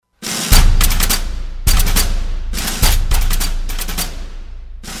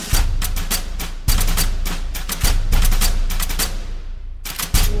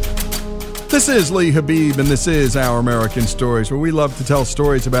This is Lee Habib, and this is Our American Stories, where we love to tell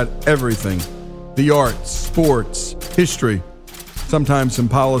stories about everything. The arts, sports, history, sometimes some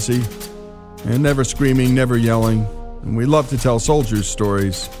policy, and never screaming, never yelling. And we love to tell soldiers'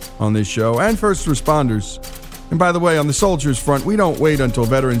 stories on this show, and first responders. And by the way, on the soldiers' front, we don't wait until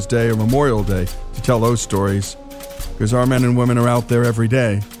Veterans Day or Memorial Day to tell those stories, because our men and women are out there every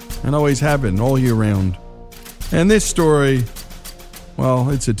day, and always have been, all year round. And this story, well,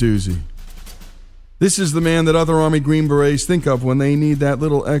 it's a doozy. This is the man that other Army Green Berets think of when they need that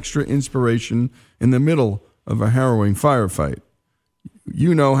little extra inspiration in the middle of a harrowing firefight.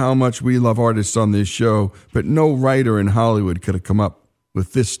 You know how much we love artists on this show, but no writer in Hollywood could have come up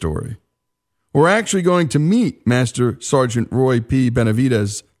with this story. We're actually going to meet Master Sergeant Roy P.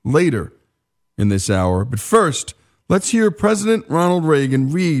 Benavides later in this hour, but first, let's hear President Ronald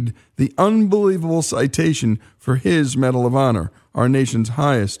Reagan read the unbelievable citation for his Medal of Honor, our nation's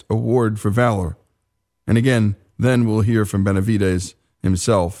highest award for valor. And again, then we'll hear from Benavides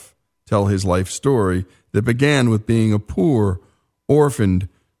himself tell his life story that began with being a poor, orphaned,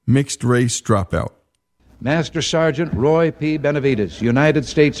 mixed-race dropout. Master Sergeant Roy P. Benavides, United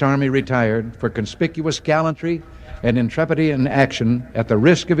States Army retired, for conspicuous gallantry and intrepidity in action at the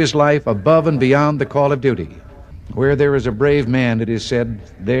risk of his life above and beyond the call of duty. Where there is a brave man, it is said,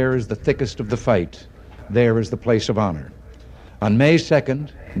 there is the thickest of the fight. There is the place of honor. On May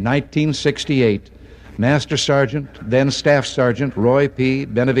 2nd, 1968, Master Sergeant, then Staff Sergeant Roy P.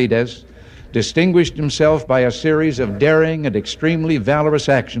 Benavides, distinguished himself by a series of daring and extremely valorous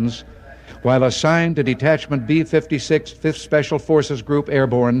actions while assigned to Detachment B-56, 5th Special Forces Group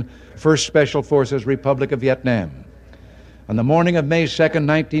Airborne, 1st Special Forces, Republic of Vietnam. On the morning of May 2nd,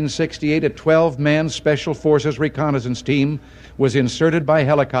 1968, a 12-man Special Forces reconnaissance team was inserted by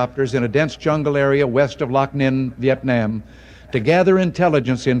helicopters in a dense jungle area west of Loc Ninh, Vietnam, to gather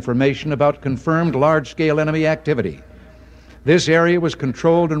intelligence information about confirmed large-scale enemy activity. This area was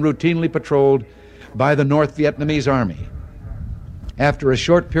controlled and routinely patrolled by the North Vietnamese Army. After a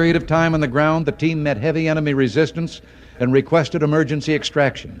short period of time on the ground, the team met heavy enemy resistance and requested emergency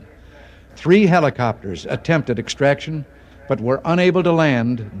extraction. 3 helicopters attempted extraction, but were unable to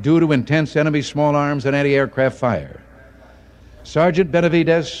land due to intense enemy small arms and anti-aircraft fire. Sergeant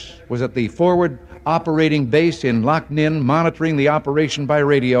Benavides was at the forward operating base in Loc Ninh monitoring the operation by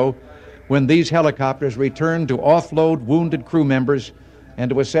radio when these helicopters returned to offload wounded crew members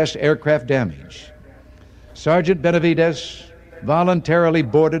and to assess aircraft damage. Sergeant Benavides voluntarily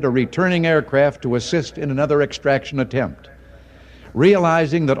boarded a returning aircraft to assist in another extraction attempt.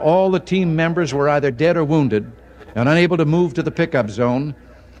 Realizing that all the team members were either dead or wounded and unable to move to the pickup zone,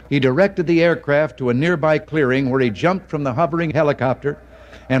 he directed the aircraft to a nearby clearing where he jumped from the hovering helicopter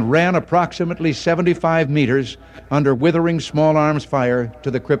and ran approximately 75 meters under withering small arms fire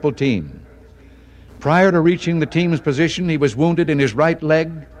to the crippled team. Prior to reaching the team's position, he was wounded in his right leg,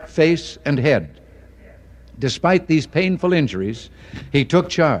 face, and head. Despite these painful injuries, he took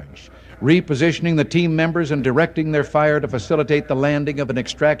charge, repositioning the team members and directing their fire to facilitate the landing of an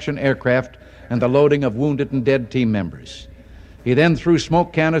extraction aircraft and the loading of wounded and dead team members. He then threw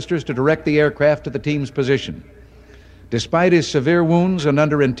smoke canisters to direct the aircraft to the team's position. Despite his severe wounds and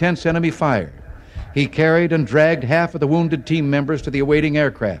under intense enemy fire, he carried and dragged half of the wounded team members to the awaiting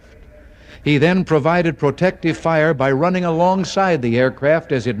aircraft. He then provided protective fire by running alongside the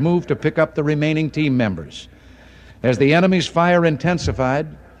aircraft as it moved to pick up the remaining team members. As the enemy's fire intensified,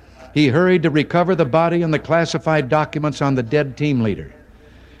 he hurried to recover the body and the classified documents on the dead team leader.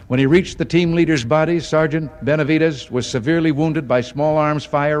 When he reached the team leader's body, Sergeant Benavides was severely wounded by small arms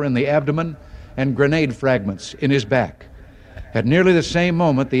fire in the abdomen and grenade fragments in his back. At nearly the same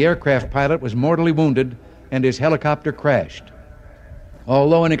moment, the aircraft pilot was mortally wounded and his helicopter crashed.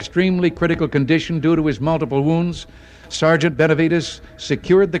 Although in extremely critical condition due to his multiple wounds, Sergeant Benavides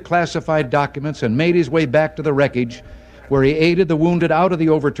secured the classified documents and made his way back to the wreckage, where he aided the wounded out of the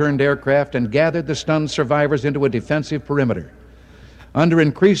overturned aircraft and gathered the stunned survivors into a defensive perimeter. Under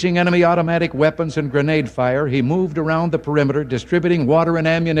increasing enemy automatic weapons and grenade fire, he moved around the perimeter, distributing water and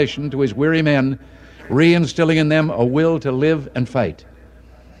ammunition to his weary men, reinstilling in them a will to live and fight.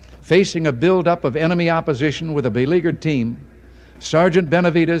 Facing a buildup of enemy opposition with a beleaguered team, Sergeant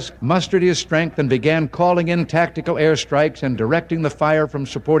Benavides mustered his strength and began calling in tactical airstrikes and directing the fire from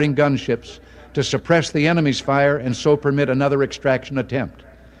supporting gunships to suppress the enemy's fire and so permit another extraction attempt.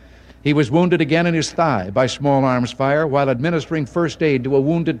 He was wounded again in his thigh by small arms fire while administering first aid to a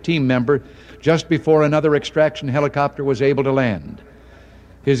wounded team member just before another extraction helicopter was able to land.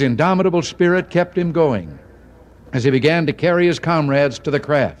 His indomitable spirit kept him going as he began to carry his comrades to the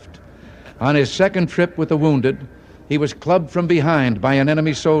craft. On his second trip with the wounded, he was clubbed from behind by an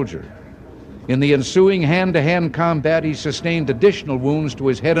enemy soldier. In the ensuing hand-to-hand combat, he sustained additional wounds to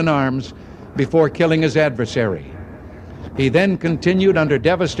his head and arms before killing his adversary. He then continued under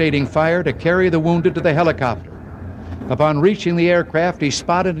devastating fire to carry the wounded to the helicopter. Upon reaching the aircraft, he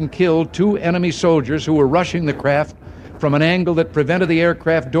spotted and killed 2 enemy soldiers who were rushing the craft from an angle that prevented the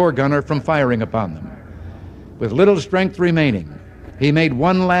aircraft door gunner from firing upon them. With little strength remaining, he made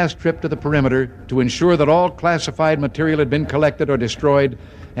one last trip to the perimeter to ensure that all classified material had been collected or destroyed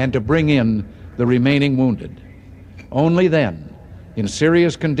and to bring in the remaining wounded. Only then, in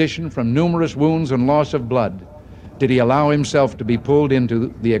serious condition from numerous wounds and loss of blood, did he allow himself to be pulled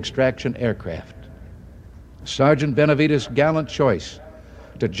into the extraction aircraft. Sergeant Benavides' gallant choice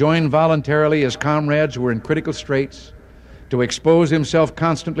to join voluntarily his comrades who were in critical straits, to expose himself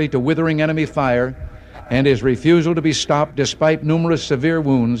constantly to withering enemy fire, and his refusal to be stopped despite numerous severe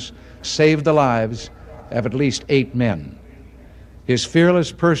wounds saved the lives of at least 8 men. His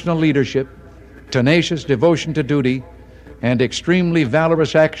fearless personal leadership, tenacious devotion to duty, and extremely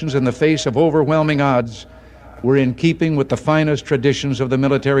valorous actions in the face of overwhelming odds were in keeping with the finest traditions of the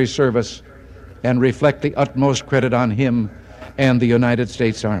military service and reflect the utmost credit on him and the United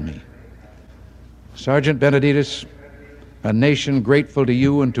States Army. Sergeant Benavides, a nation grateful to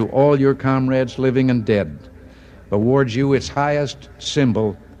you and to all your comrades living and dead, awards you its highest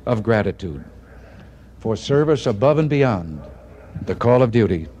symbol of gratitude. For service above and beyond the call of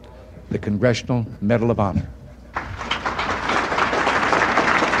duty, the Congressional Medal of Honor.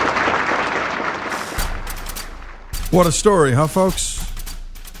 What a story, huh, folks?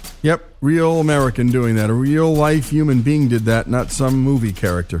 Yep, real American doing that. A real-life human being did that, not some movie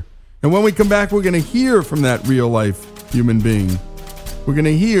character. And when we come back, we're going to hear from that real-life human being. We're going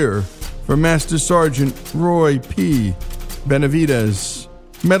to hear from Master Sergeant Roy P. Benavides,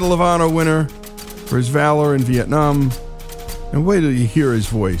 Medal of Honor winner for his valor in Vietnam. And wait till you hear his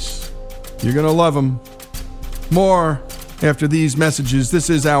voice. You're going to love him. More after these messages. This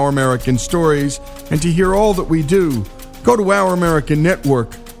is Our American Stories. And to hear all that we do, go to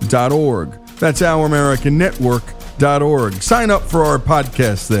OurAmericanNetwork.org. That's OurAmericanNetwork.org. Sign up for our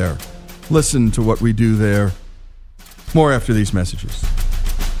podcast there. Listen to what we do there. More after these messages.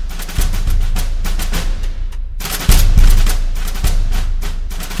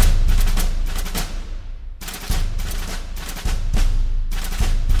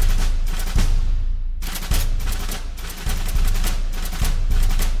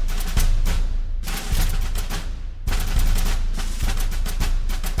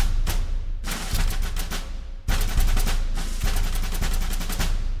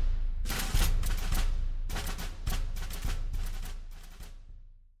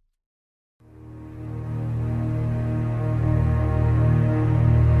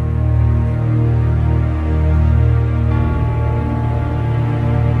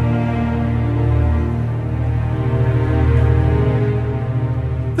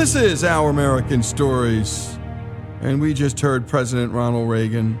 This is Our American Stories, and we just heard President Ronald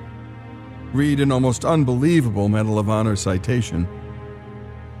Reagan read an almost unbelievable Medal of Honor citation.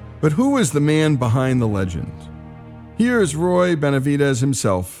 But who is the man behind the legend? Here is Roy Benavides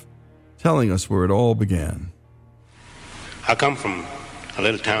himself telling us where it all began. I come from a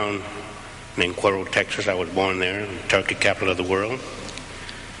little town named Cuero, Texas. I was born there, the turkey capital of the world.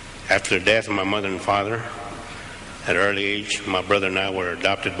 After the death of my mother and father, at an early age, my brother and I were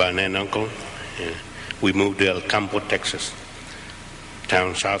adopted by an aunt and uncle. We moved to El Campo, Texas, a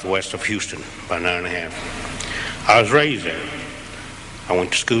town southwest of Houston, about an hour and a half. I was raised there. I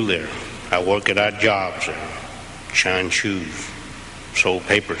went to school there. I worked at odd jobs there, shined shoes, sold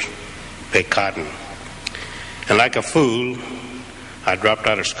papers, picked cotton. And like a fool, I dropped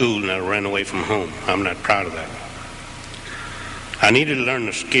out of school and I ran away from home. I'm not proud of that. I needed to learn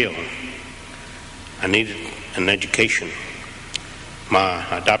a skill. I needed an education. My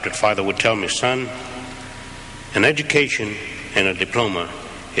adopted father would tell me, son, an education and a diploma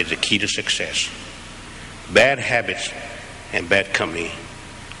is the key to success. Bad habits and bad company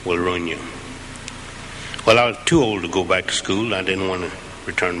will ruin you. Well, I was too old to go back to school. I didn't want to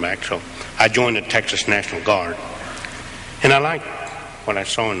return back, so I joined the Texas National Guard. And I liked what I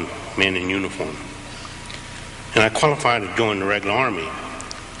saw in men in uniform. And I qualified to join the regular army.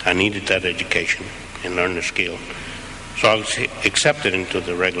 I needed that education and learn the skill. So I was accepted into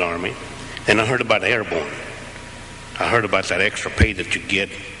the regular army. Then I heard about airborne. I heard about that extra pay that you get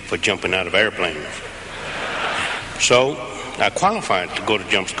for jumping out of airplanes. So I qualified to go to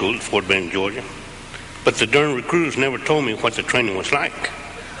jump school at Fort Benning, Georgia. But the darn recruiters never told me what the training was like.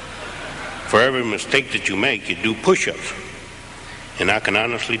 For every mistake that you make, you do push-ups. And I can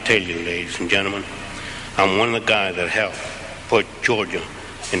honestly tell you, ladies and gentlemen, I'm one of the guys that helped put Georgia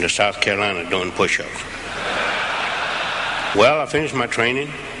in South Carolina doing push-ups. Well, I finished my training.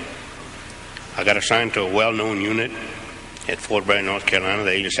 I got assigned to a well-known unit at Fort Beret, North Carolina,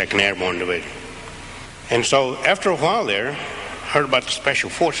 the 82nd Airborne Division. And so after a while there, I heard about the Special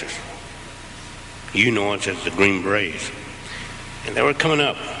Forces. You know it as the Green Berets. And they were coming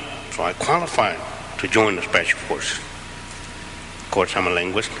up, so I qualified to join the Special Forces. Of course, I'm a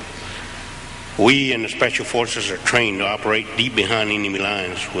linguist. We in the Special Forces are trained to operate deep behind enemy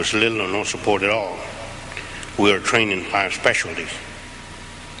lines with little or no support at all. We are trained in 5 specialties.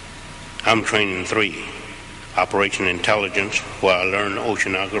 I'm trained in 3. Operation Intelligence, where I learn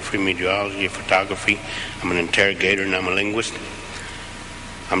oceanography, meteorology, photography. I'm an interrogator and I'm a linguist.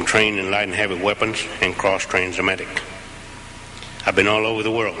 I'm trained in light and heavy weapons and cross-trained as a medic. I've been all over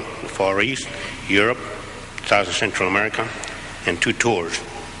the world, the Far East, Europe, South and Central America, and 2 tours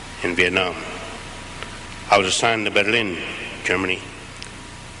in Vietnam. I was assigned to Berlin, Germany,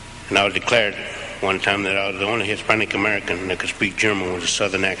 and I was declared one time that I was the only Hispanic American that could speak German with a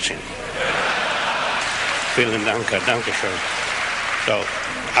southern accent. Vielen Dank, Dankeschön. So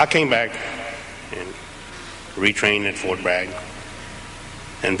I came back and retrained at Fort Bragg,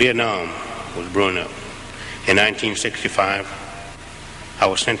 and Vietnam was brewing up. In 1965, I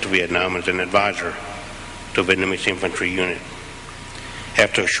was sent to Vietnam as an advisor to a Vietnamese infantry unit.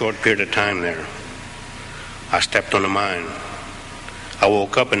 After a short period of time there, I stepped on a mine. I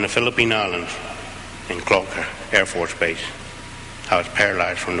woke up in the Philippine Islands in Clark Air Force Base. I was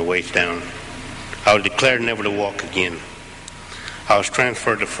paralyzed from the waist down. I was declared never to walk again. I was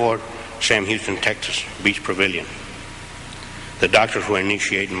transferred to Fort Sam Houston, Texas, Beach Pavilion. The doctors were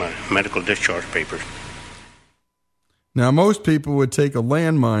initiating my medical discharge papers. Now, most people would take a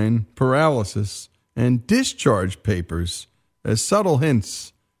landmine, paralysis, and discharge papers as subtle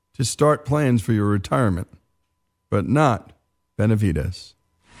hints to start plans for your retirement, but not Benavides.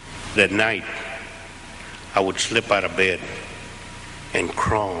 That night, I would slip out of bed and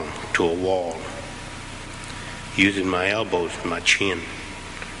crawl to a wall, using my elbows and my chin.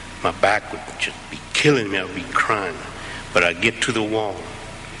 My back would just be killing me. I would be crying. But I'd get to the wall,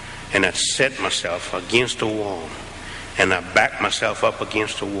 and I'd set myself against the wall, and I'd back myself up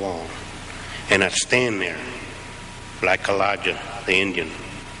against the wall, and I'd stand there like Elijah, the Indian.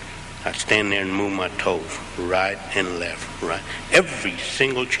 I'd stand there and move my toes, right and left, right. Every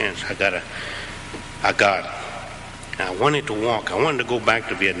single chance I got. And I wanted to walk. I wanted to go back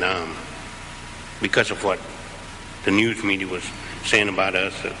to Vietnam because of what the news media was saying about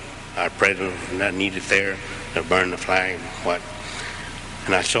us, that our president was not needed there, to burn the flag, what.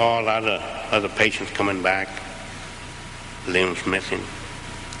 And I saw a lot of other patients coming back, limbs missing.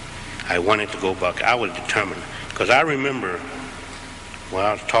 I wanted to go back. I was determined. Because I remember when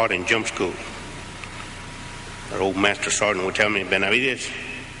I was taught in jump school, our old master sergeant would tell me, Benavides,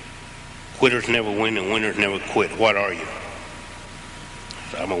 quitters never win and winners never quit. What are you?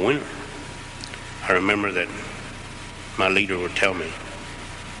 I said, I'm a winner. I remember that my leader would tell me,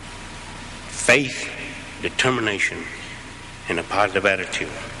 faith, determination, and a positive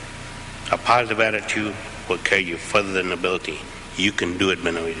attitude. A positive attitude will carry you further than ability. You can do it,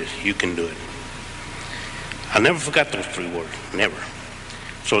 Benavides. You can do it. I never forgot those 3 words. Never.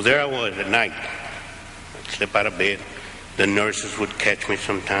 So there I was at night. I'd slip out of bed. The nurses would catch me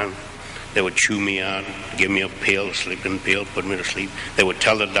sometime. They would chew me out, give me a pill, a sleeping pill, put me to sleep. They would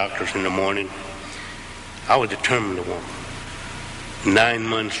tell the doctors in the morning. I was determined to walk. 9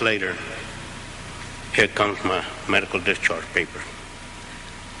 months later, here comes my medical discharge papers.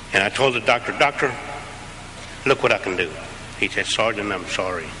 And I told the doctor, Doctor, look what I can do. He said, Sergeant, I'm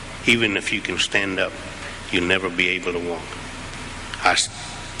sorry. Even if you can stand up, you'll never be able to walk. I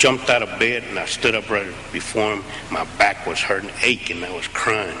jumped out of bed and I stood up right before him. My back was hurting, aching. I was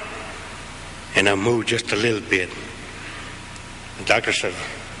crying. And I moved just a little bit. The doctor said,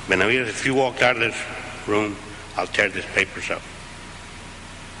 Benavides, if you walked out of this room, I'll tear these papers up.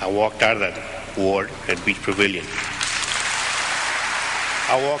 I walked out of that ward at Beach Pavilion.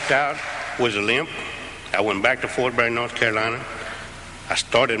 I walked out with a limp. I went back to Fort Beret, North Carolina. I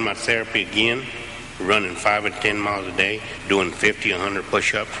started my therapy again, running 5 and 10 miles a day, doing 50, 100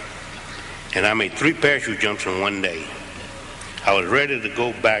 push-ups. And I made 3 parachute jumps in one day. I was ready to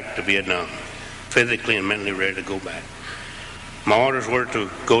go back to Vietnam, physically and mentally ready to go back. My orders were to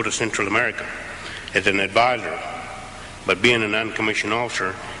go to Central America as an advisor, but being a non-commissioned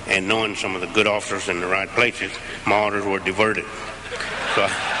officer and knowing some of the good officers in the right places, my orders were diverted.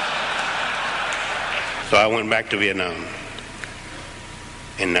 So I went back to Vietnam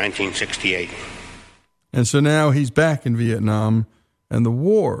in 1968. And so now he's back in Vietnam, and the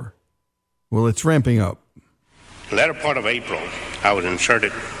war, well, it's ramping up. The latter part of April, I was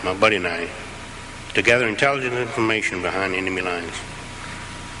inserted, my buddy and I, to gather intelligence information behind enemy lines.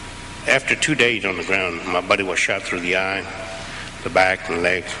 After 2 days on the ground, my buddy was shot through the eye, the back, and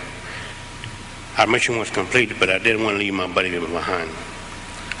legs. Our mission was completed, but I didn't want to leave my buddy behind.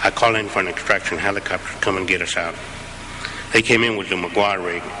 I called in for an extraction helicopter to come and get us out. They came in with the McGuire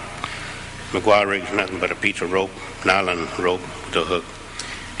rig. McGuire rig is nothing but a piece of rope, nylon rope with a hook.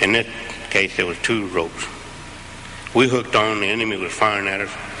 In this case, there was 2 ropes. We hooked on, the enemy was firing at us.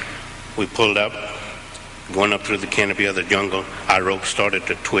 We pulled up, going up through the canopy of the jungle. Our rope started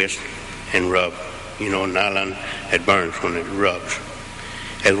to twist and rub. You know, nylon, it burns when it rubs.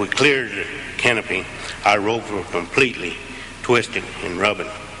 As we cleared the canopy, our ropes were completely twisted and rubbing.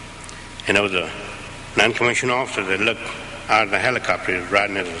 And there was a non-commissioned officer that looked out of the helicopter. He was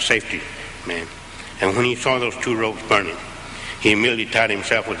riding as a safety man. And when he saw those 2 ropes burning, he immediately tied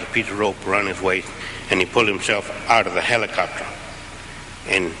himself with a piece of rope around his waist, and he pulled himself out of the helicopter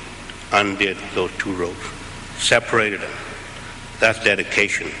and undid those 2 ropes, separated them. That's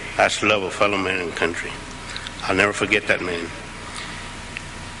dedication. That's love of fellow man and country. I'll never forget that man.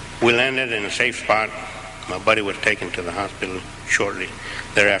 We landed in a safe spot. My buddy was taken to the hospital shortly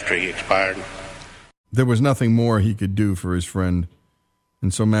thereafter. He expired. There was nothing more he could do for his friend,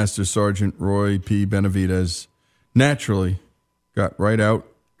 and so Master Sergeant Roy P. Benavidez naturally got right out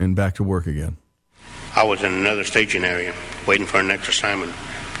and back to work again. I was in another staging area waiting for our next assignment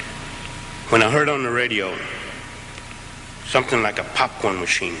when I heard on the radio something like a popcorn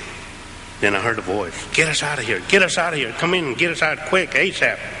machine. Then I heard a voice, "Get us out of here, get us out of here, come in and get us out quick,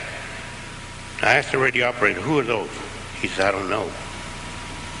 ASAP." I asked the radio operator, "Who are those?" He said, "I don't know.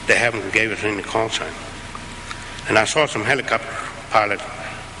 They haven't gave us any call sign." And I saw some helicopter pilots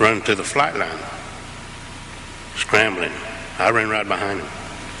run to the flight line, scrambling. I ran right behind them.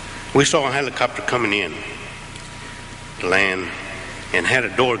 We saw a helicopter coming in, land, and had a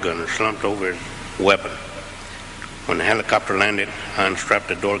door gunner slumped over his weapon. When the helicopter landed, I unstrapped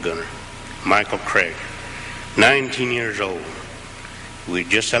the door gunner, Michael Craig, 19 years old. We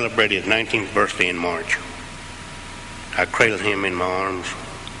just celebrated his 19th birthday in March. I cradled him in my arms,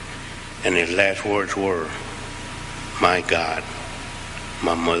 and his last words were, "My God,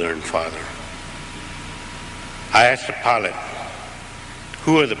 my mother and father." I asked the pilot,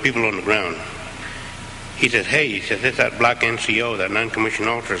 "Who are the people on the ground?" He said, "Hey," he said, "it's that black NCO, that non-commissioned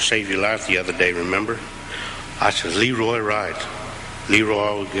officer saved your life the other day, remember?" I said, "Leroy Wright."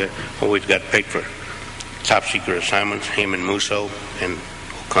 Leroy always got picked for top secret assignments, him and Musso and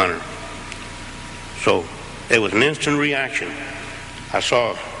O'Connor. So it was an instant reaction. I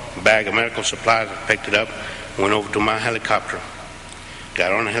saw a bag of medical supplies, I picked it up, went over to my helicopter,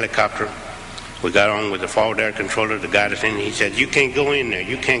 got on the helicopter. We got on with the forward air controller to guide us in. He said, "You can't go in there,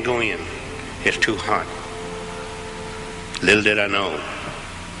 you can't go in. It's too hot." Little did I know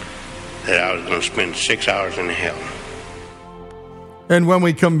that I was going to spend 6 hours in hell. And when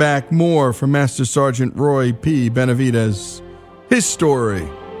we come back, more from Master Sergeant Roy P. Benavidez, his story,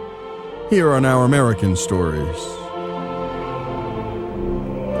 here on Our American Stories.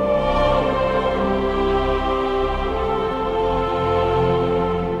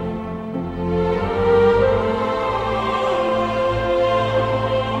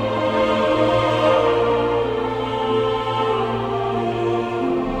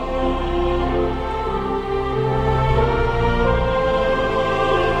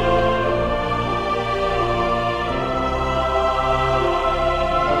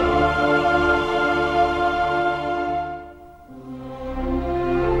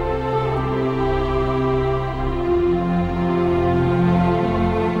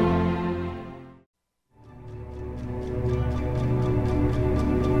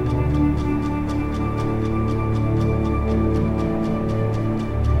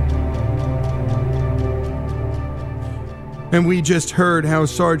 And we just heard how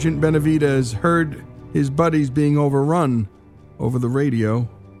Sergeant Benavidez heard his buddies being overrun over the radio.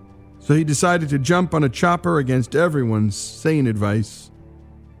 So he decided to jump on a chopper against everyone's sane advice.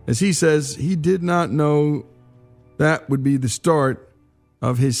 As he says, he did not know that would be the start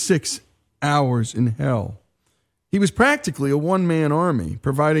of his 6 hours in hell. He was practically a one-man army,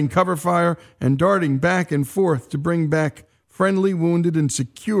 providing cover fire and darting back and forth to bring back friendly, wounded, and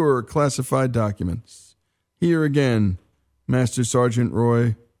secure classified documents. Here again, Master Sergeant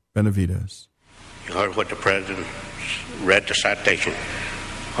Roy Benavidez. You heard what the President read, the citation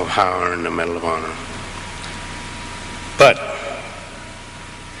of how I earned the Medal of Honor. But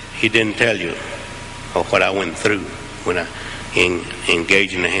he didn't tell you of what I went through when I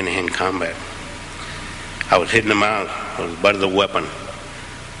engaged in the hand-to-hand combat. I was hitting them out with the butt of the weapon.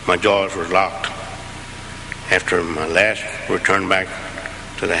 My jaws were locked. after my last return back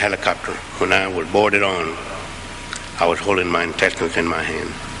to the helicopter, when I was boarded on, I was holding my intestines in my hand.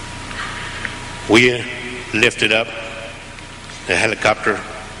 We lifted up. The helicopter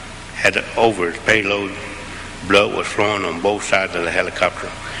had over its payload. Blood was flowing on both sides of the helicopter.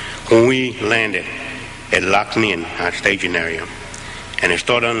 When we landed, it locked me in our staging area, and it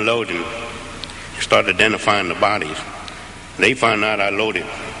started unloading. It started identifying the bodies. They found out I loaded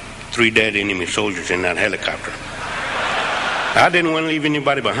 3 dead enemy soldiers in that helicopter. I didn't want to leave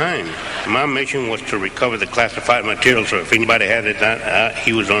anybody behind. My mission was to recover the classified material, so if anybody had it,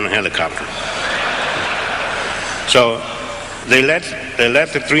 he was on the helicopter. So they let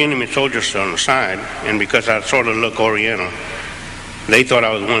the 3 enemy soldiers on the side, and because I sort of look Oriental, they thought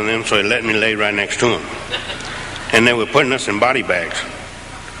I was one of them, so they let me lay right next to them. And they were putting us in body bags.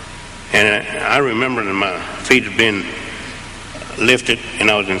 And I remember that my feet had been lifted, and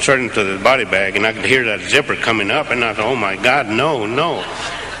I was inserted into the body bag, and I could hear that zipper coming up, and I thought, oh my God, no.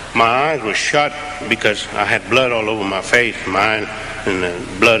 My eyes were shut because I had blood all over my face, and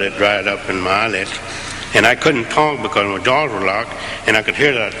the blood had dried up in my eyelids, and I couldn't talk because my jaws were locked, and I could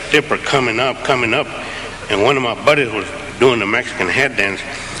hear that zipper coming up, and one of my buddies was doing the Mexican head dance,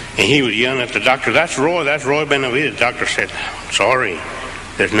 and he was yelling at the doctor, that's Roy Benavides. The doctor said, sorry,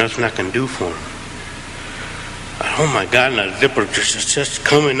 there's nothing I can do for him. Oh my God, and the zipper just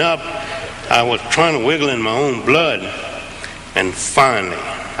coming up. I was trying to wiggle in my own blood. And finally,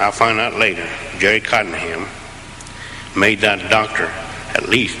 I'll find out later, Jerry Cottenham made that doctor at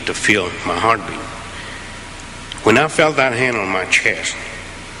least to feel my heartbeat. When I felt that hand on my chest,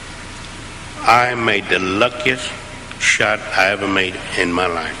 I made the luckiest shot I ever made in my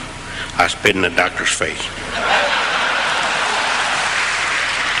life. I spit in the doctor's face.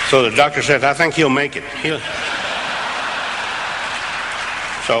 So the doctor says, I think he'll make it.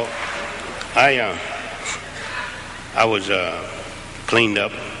 So I was cleaned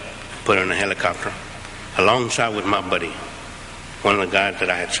up, put in a helicopter, alongside with my buddy, one of the guys that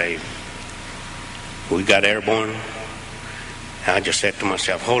I had saved. We got airborne, and I just said to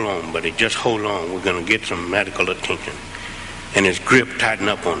myself, hold on, buddy, just hold on. We're going to get some medical attention. And his grip tightened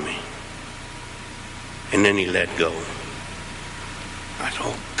up on me. And then he let go. I thought,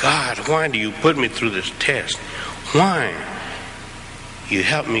 oh God, why do you put me through this test? Why? You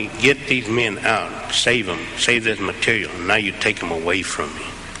helped me get these men out, save them, save this material, and now you take them away from me.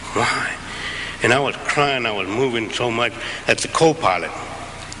 Why? And I was crying, I was moving so much that the co-pilot,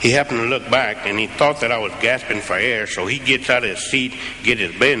 he happened to look back, and he thought that I was gasping for air, so he gets out of his seat, get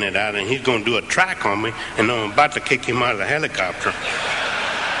his bayonet out, and he's going to do a track on me, and I'm about to kick him out of the helicopter.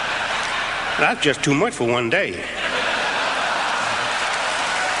 That's just too much for one day.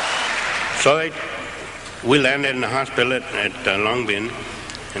 So we landed in the hospital at Long Bend,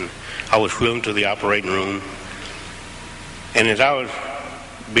 and I was wheeled to the operating room. And as I was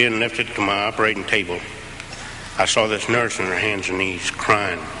being lifted to my operating table, I saw this nurse on her hands and knees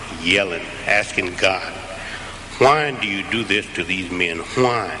crying, yelling, asking God, why do you do this to these men?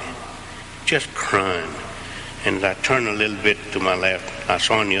 Why? Just crying. And as I turned a little bit to my left, I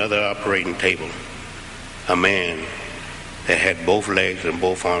saw on the other operating table a man that had both legs and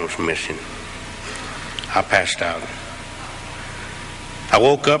both arms missing. I passed out. I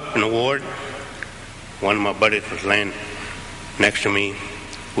woke up in the ward. One of my buddies was laying next to me.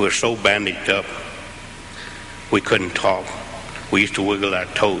 We were so bandaged up, we couldn't talk. We used to wiggle our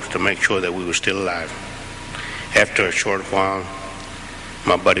toes to make sure that we were still alive. After a short while,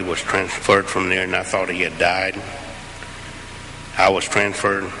 my buddy was transferred from there, and I thought he had died. I was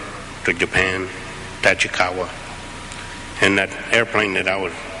transferred to Japan, Tachikawa, and that airplane that I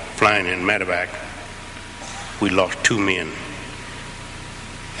was flying in, medevac, we lost 2 men.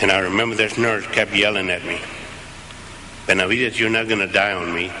 And I remember this nurse kept yelling at me, Benavides, you're not going to die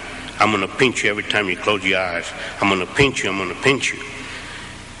on me. I'm going to pinch you every time you close your eyes. I'm going to pinch you, I'm going to pinch you.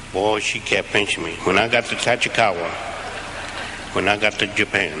 Boy, she kept pinching me. When I got to Tachikawa, when I got to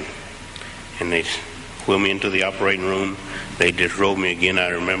Japan, and they wheeled me into the operating room, they disrobed me again. I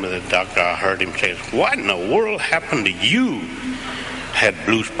remember the doctor, I heard him say, what in the world happened to you? Had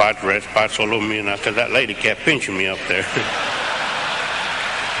blue spots, red spots all over me, and I said, that lady kept pinching me up there.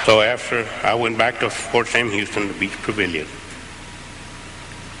 So after, I went back to Fort Sam Houston, the Beach Pavilion,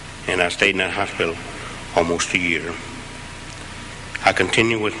 and I stayed in that hospital almost a year. I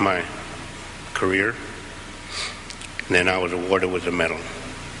continued with my career, and then I was awarded with a medal.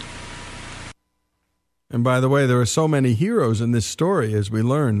 And by the way, there are so many heroes in this story, as we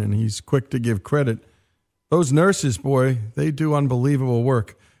learn, and he's quick to give credit. Those nurses, boy, they do unbelievable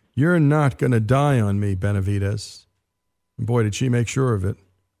work. You're not going to die on me, Benavides. And boy, did she make sure of it.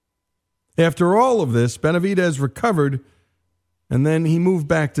 After all of this, Benavidez recovered, and then he moved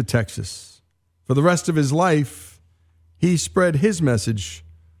back to Texas. For the rest of his life, he spread his message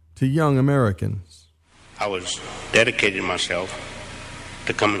to young Americans. I was dedicating myself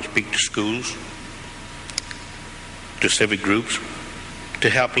to come and speak to schools, to civic groups, to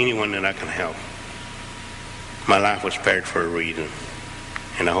help anyone that I can help. My life was spared for a reason,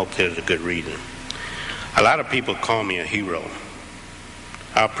 and I hope there's a good reason. A lot of people call me a hero.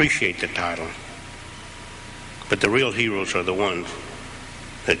 I appreciate the title, but the real heroes are the ones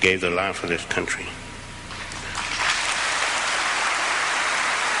that gave their life for this country.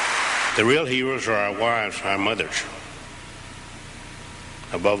 The real heroes are our wives, our mothers.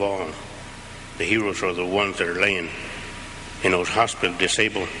 Above all, the heroes are the ones that are laying in those hospitals,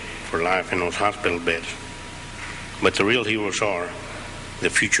 disabled for life in those hospital beds. But the real heroes are the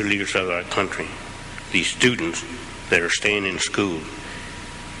future leaders of our country, these students that are staying in school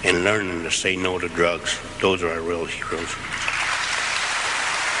and learning to say no to drugs. Those are our real heroes.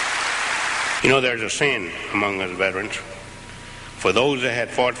 You know, there's a saying among us veterans, for those that had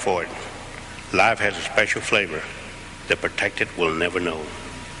fought for it, life has a special flavor. The protected will never know.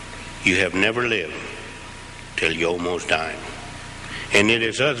 You have never lived till you almost died. And it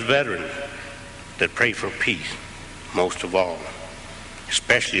is us veterans that pray for peace, most of all,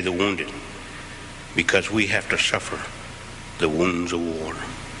 especially the wounded, because we have to suffer the wounds of war.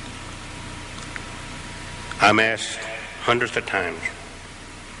 I'm asked hundreds of times,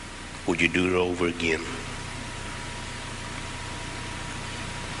 would you do it over again?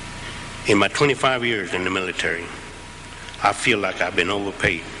 In my 25 years in the military, I feel like I've been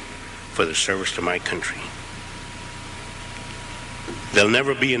overpaid for the service to my country. There'll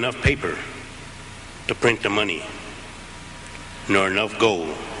never be enough paper to print the money, nor enough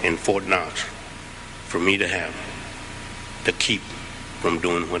gold in Fort Knox for me to have to keep from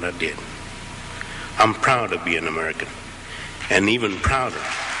doing what I did. I'm proud to be an American, and even prouder.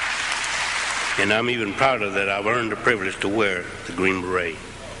 And I'm even prouder that I've earned the privilege to wear the Green Beret.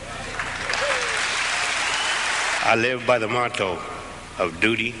 I live by the motto of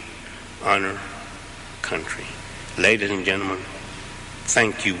duty, honor, country. Ladies and gentlemen,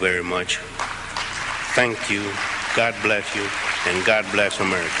 thank you very much. Thank you. God bless you, and God bless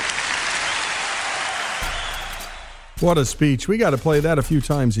America. What a speech. We got to play that a few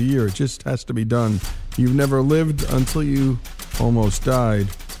times a year. It just has to be done. You've never lived until you almost died.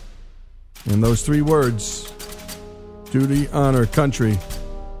 And those three words, duty, honor, country,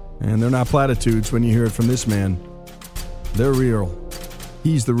 and they're not platitudes when you hear it from this man. They're real.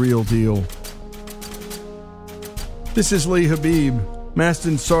 He's the real deal. This is Lee Habib,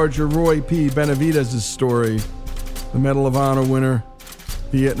 Master Sergeant Roy P. Benavidez' story, the Medal of Honor winner,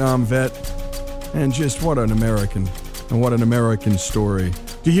 Vietnam vet, and just what an American, and what an American story.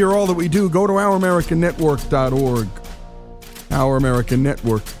 To hear all that we do, go to ouramericannetwork.org.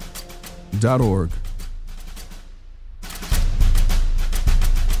 ouramericannetwork.org.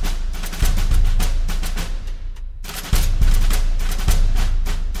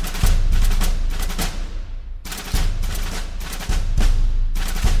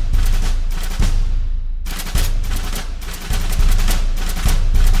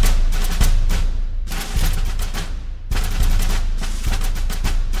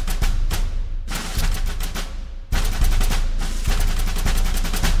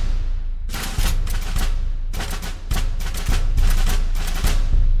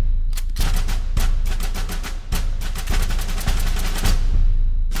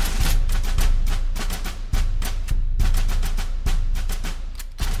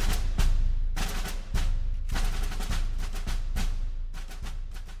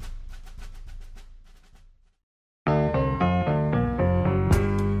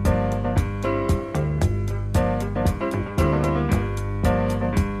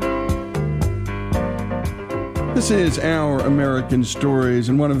 This is Our American Stories,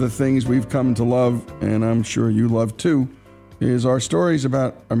 and one of the things we've come to love, and I'm sure you love too, is our stories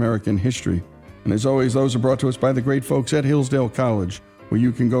about American history. And as always, those are brought to us by the great folks at Hillsdale College, where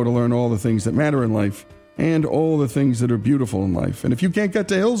you can go to learn all the things that matter in life and all the things that are beautiful in life. And if you can't get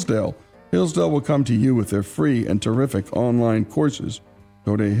to Hillsdale, Hillsdale will come to you with their free and terrific online courses.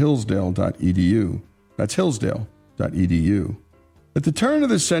 Go to hillsdale.edu. That's hillsdale.edu. At the turn of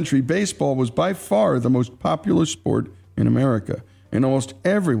the century, baseball was by far the most popular sport in America, and almost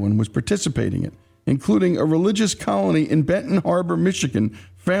everyone was participating in it, including a religious colony in Benton Harbor, Michigan,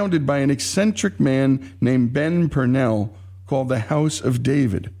 founded by an eccentric man named Ben Purnell, called the House of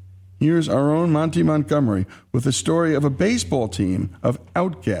David. Here's our own Monty Montgomery with the story of a baseball team of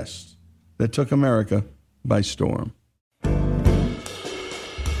outcasts that took America by storm.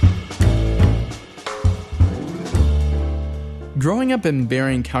 Growing up in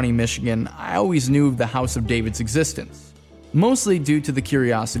Berrien County, Michigan, I always knew of the House of David's existence, mostly due to the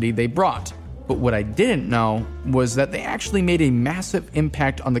curiosity they brought. But what I didn't know was that they actually made a massive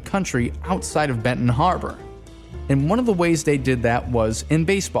impact on the country outside of Benton Harbor. And one of the ways they did that was in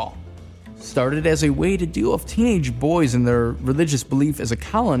baseball. Started as a way to deal with teenage boys and their religious belief as a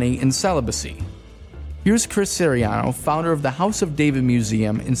colony in celibacy. Here's Chris Siriano, founder of the House of David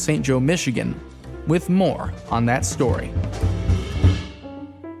Museum in St. Joe, Michigan, with more on that story.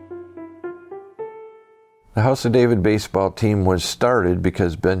 The House of David baseball team was started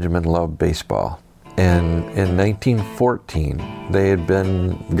because Benjamin loved baseball. And in 1914, they had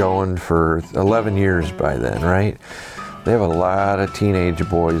been going for 11 years by then, right? They have a lot of teenage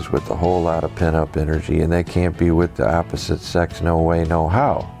boys with a whole lot of pent-up energy, and they can't be with the opposite sex no way, no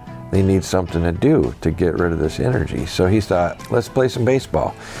how. They need something to do to get rid of this energy. So he thought, let's play some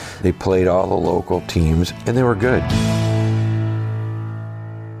baseball. They played all the local teams, and they were good.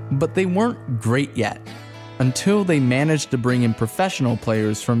 But they weren't great yet, until they managed to bring in professional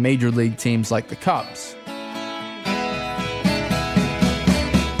players from major league teams like the Cubs.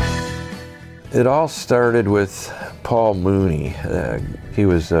 It all started with Paul Mooney. He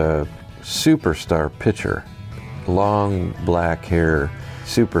was a superstar pitcher, long black hair,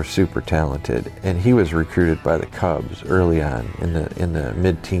 super talented, and he was recruited by the Cubs early on in the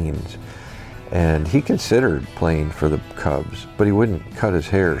mid-teens. And he considered playing for the Cubs, but he wouldn't cut his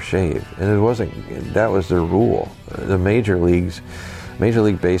hair or shave. And that was their rule. The Major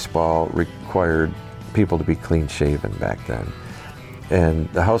League Baseball required people to be clean shaven back then.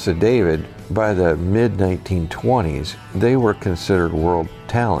 And the House of David, by the mid-1920s, they were considered world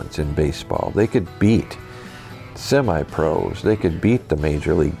talents in baseball. They could beat semi-pros. They could beat the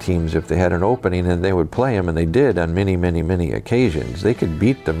major league teams if they had an opening, and they would play them, and they did on many occasions. They could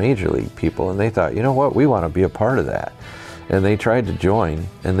beat the major league people, and they thought, you know what, we want to be a part of that. And they tried to join,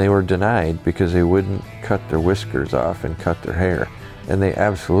 and they were denied because they wouldn't cut their whiskers off and cut their hair. And they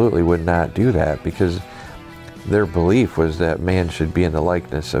absolutely would not do that because their belief was that man should be in the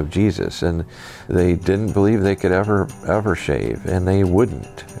likeness of Jesus, and they didn't believe they could ever shave, and they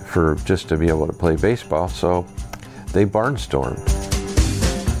wouldn't for just to be able to play baseball. So they barnstormed.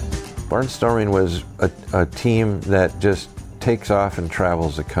 Barnstorming was a team that just takes off and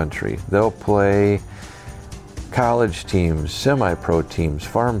travels the country. They'll play college teams, semi-pro teams,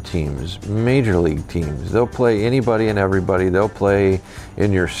 farm teams, major league teams. They'll play anybody and everybody. They'll play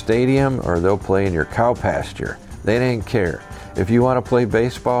in your stadium or they'll play in your cow pasture. They didn't care. If you want to play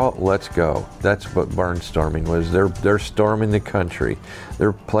baseball, let's go. That's what barnstorming was. They're storming the country.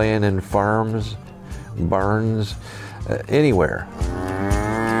 They're playing in farms, barns, anywhere.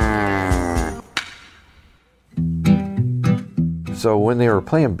 So when they were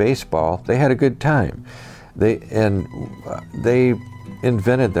playing baseball, they had a good time. They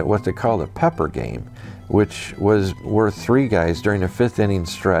invented what they call the pepper game, which were three guys during a fifth inning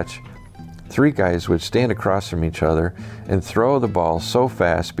stretch. Three guys would stand across from each other and throw the ball so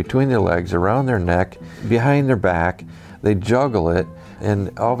fast between their legs, around their neck, behind their back. They'd juggle it,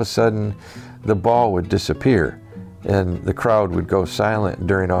 and all of a sudden the ball would disappear. And the crowd would go silent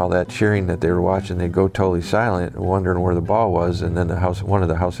during all that cheering that they were watching. They'd go totally silent, wondering where the ball was. And then one of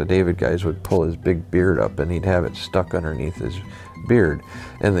the House of David guys would pull his big beard up, and he'd have it stuck underneath his beard.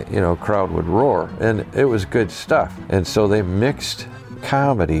 And the crowd would roar, and it was good stuff. And so they mixed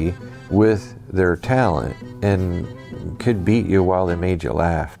comedy with their talent and could beat you while they made you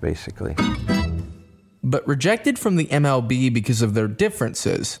laugh, basically. But rejected from the MLB because of their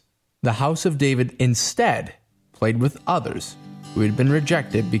differences, the House of David instead played with others who had been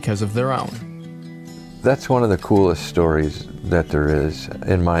rejected because of their own. That's one of the coolest stories that there is,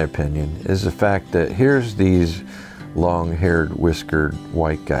 in my opinion, is the fact that here's these long-haired, whiskered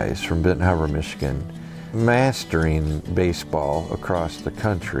white guys from Benton Harbor, Michigan, mastering baseball across the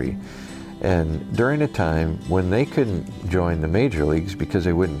country. And during a time when they couldn't join the major leagues because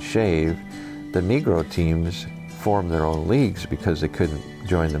they wouldn't shave, the Negro teams formed their own leagues because they couldn't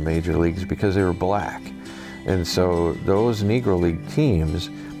join the major leagues because they were black. And so those Negro League teams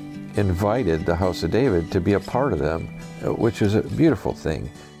invited the House of David to be a part of them, which is a beautiful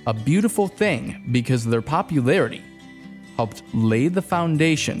thing. A beautiful thing because their popularity helped lay the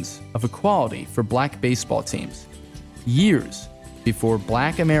foundations of equality for black baseball teams, years before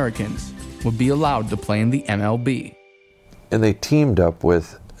black Americans would be allowed to play in the MLB. And they teamed up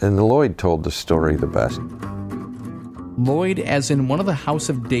with, and Lloyd told the story the best. Lloyd as in one of the House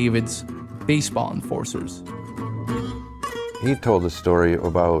of David's baseball enforcers. He told the story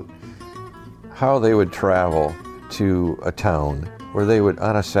about how they would travel to a town where they would,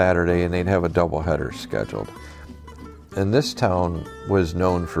 on a Saturday, and they'd have a doubleheader scheduled. And this town was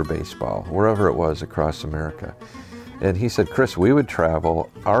known for baseball, wherever it was across America. And he said, Chris, we would travel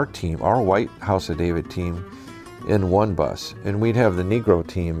our team, our white House of David team, in one bus, and we'd have the Negro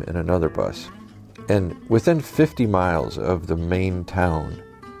team in another bus. And within 50 miles of the main town,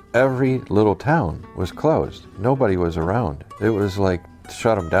 every little town was closed. Nobody was around. It was like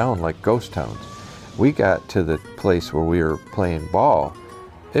shut them down like ghost towns. We got to the place where we were playing ball.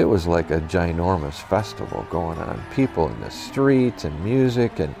 It was like a ginormous festival going on. People in the streets and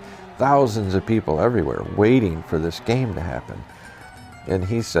music and thousands of people everywhere waiting for this game to happen. And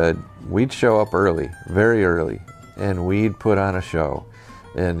he said, we'd show up early, very early, and we'd put on a show.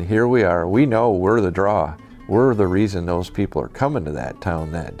 And here we are. We know we're the draw. We're the reason those people are coming to that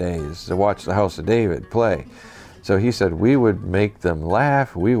town that day, is to watch the House of David play. So he said we would make them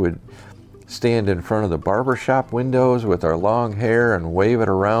laugh. We would stand in front of the barbershop windows with our long hair and wave it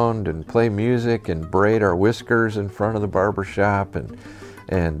around and play music and braid our whiskers in front of the barbershop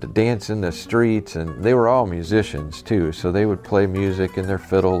and dance in the streets. And they were all musicians too, so they would play music and their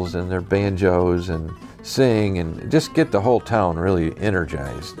fiddles and their banjos and sing and just get the whole town really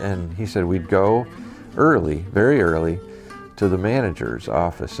energized. And he said we'd go early, very early, to the manager's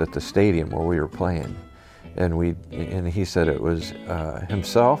office at the stadium where we were playing. And he said it was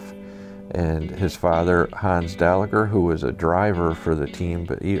himself and his father, Hans Daliger, who was a driver for the team,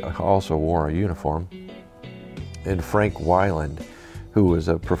 but he also wore a uniform, and Frank Weiland, who was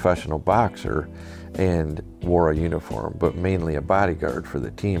a professional boxer and wore a uniform, but mainly a bodyguard for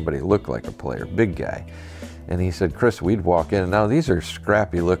the team, but he looked like a player, big guy. And he said, Chris, we'd walk in, and now these are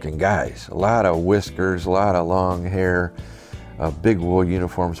scrappy-looking guys, a lot of whiskers, a lot of long hair, big wool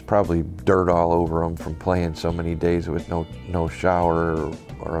uniforms, probably dirt all over them from playing so many days with no shower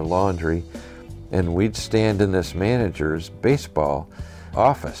or laundry. And we'd stand in this manager's baseball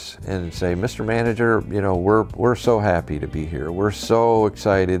office and say, Mr. Manager, you know, we're so happy to be here. We're so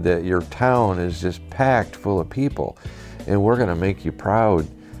excited that your town is just packed full of people, and we're going to make you proud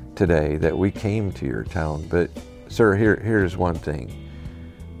today that we came to your town. But sir, here's one thing.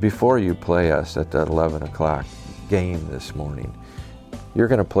 Before you play us at the 11 o'clock game this morning, you're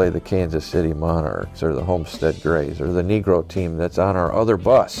going to play the Kansas City Monarchs or the Homestead Grays or the Negro team that's on our other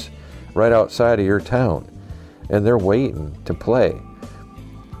bus right outside of your town, and they're waiting to play.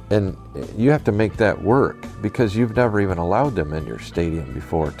 And you have to make that work because you've never even allowed them in your stadium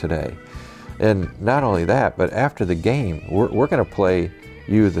before today. And not only that, but after the game, we're going to play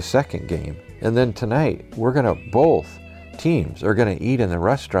you the second game. And then tonight, both teams are going to eat in the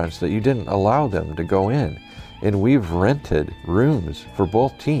restaurants that you didn't allow them to go in. And we've rented rooms for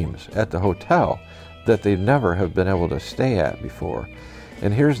both teams at the hotel that they never have been able to stay at before.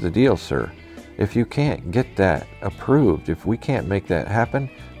 And here's the deal, sir. If you can't get that approved, if we can't make that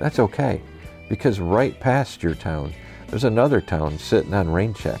happen, that's okay. Because right past your town, there's another town sitting on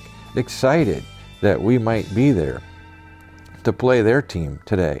rain check, excited that we might be there to play their team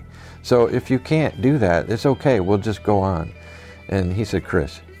today. So if you can't do that, it's okay. We'll just go on. And he said,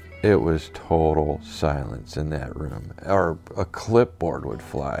 Chris, it was total silence in that room. Or a clipboard would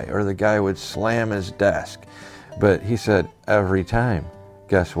fly, or the guy would slam his desk. But he said every time,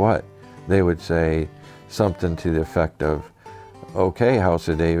 guess what? They would say something to the effect of, okay, House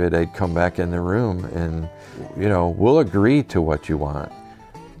of David, I'd come back in the room and, you know, we'll agree to what you want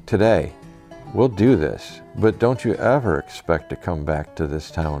today. We'll do this, but don't you ever expect to come back to this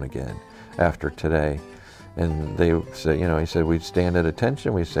town again after today. And they say, you know, he said, we'd stand at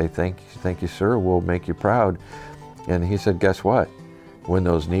attention. We'd say, thank you, sir. We'll make you proud. And he said, guess what? When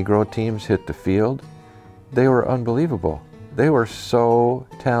those Negro teams hit the field, they were unbelievable. They were so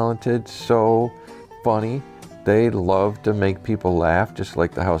talented, so funny. They loved to make people laugh, just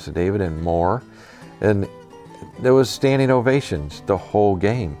like the House of David and more. And there was standing ovations the whole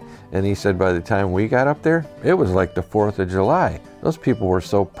game. And he said by the time we got up there, it was like the 4th of July. Those people were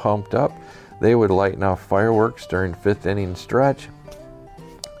so pumped up. They would lighten off fireworks during fifth inning stretch.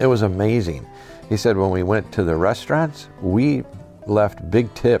 It was amazing. He said when we went to the restaurants, we left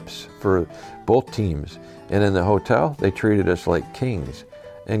big tips for both teams. And in the hotel, they treated us like kings.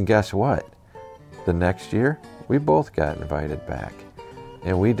 And guess what? The next year, we both got invited back.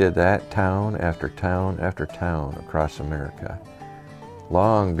 And we did that town after town after town across America,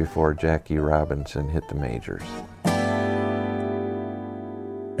 long before Jackie Robinson hit the majors.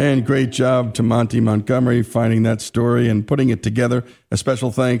 And great job to Monty Montgomery finding that story and putting it together. A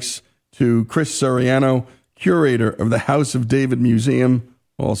special thanks to Chris Soriano, curator of the House of David Museum,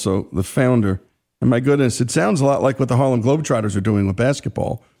 also the founder. And my goodness, it sounds a lot like what the Harlem Globetrotters are doing with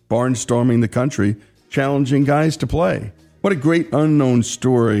basketball, barnstorming the country, challenging guys to play. What a great unknown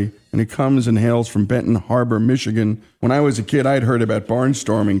story and he comes and hails from Benton Harbor, Michigan. When I was a kid, I'd heard about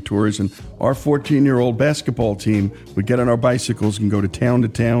barnstorming tours, and our 14-year-old basketball team would get on our bicycles and go to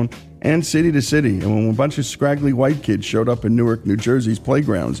town and city to city. And when a bunch of scraggly white kids showed up in Newark, New Jersey's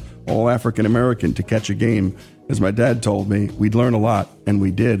playgrounds, all African-American, to catch a game, as my dad told me, we'd learn a lot, and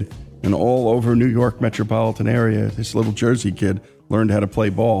we did. And all over New York metropolitan area, this little Jersey kid learned how to play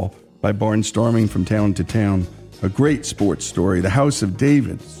ball by barnstorming from town to town. A great sports story, the House of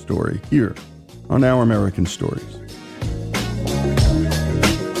David story, here on Our American Stories.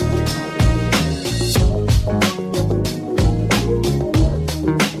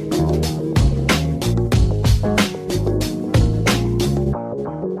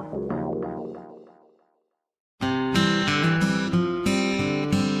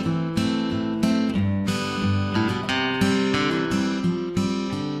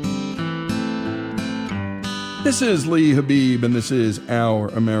 This is Lee Habib, and this is Our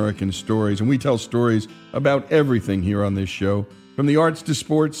American Stories, and we tell stories about everything here on this show, from the arts to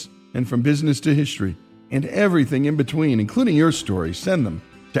sports, and from business to history, and everything in between, including your stories. Send them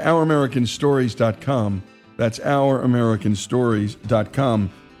to ouramericanstories.com. That's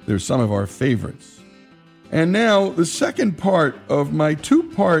ouramericanstories.com. They're some of our favorites. And now, the second part of my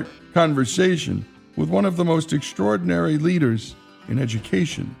two-part conversation with one of the most extraordinary leaders in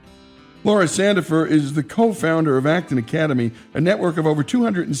education. Laura Sandifer is the co-founder of Acton Academy, a network of over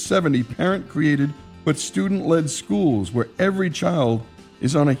 270 parent-created but student-led schools where every child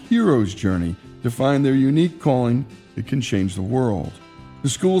is on a hero's journey to find their unique calling that can change the world. The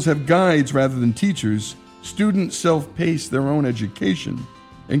schools have guides rather than teachers, students self-pace their own education,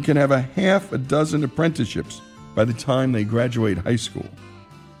 and can have a half a dozen apprenticeships by the time they graduate high school.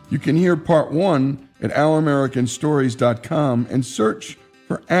 You can hear part one at ouramericanstories.com and search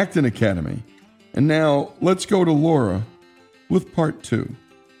for Acton Academy. And now let's go to Laura with part two.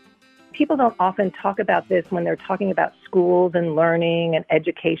 People don't often talk about this when they're talking about schools and learning and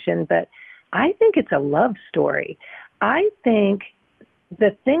education, but I think it's a love story. I think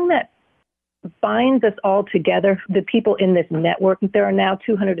the thing that binds us all together, the people in this network, there are now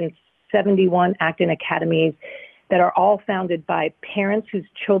 271 Acton Academies that are all founded by parents whose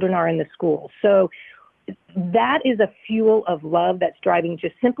children are in the school. So that is a fuel of love that's driving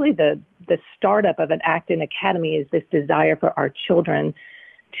just simply the startup of an Acton Academy, is this desire for our children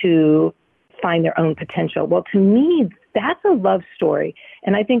to find their own potential. Well, to me, that's a love story.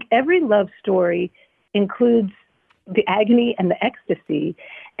 And I think every love story includes the agony and the ecstasy.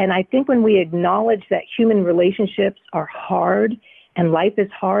 And I think when we acknowledge that human relationships are hard and life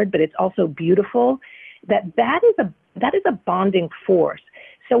is hard, but it's also beautiful, that is a bonding force.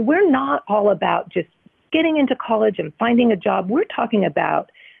 So we're not all about just getting into college and finding a job. We're talking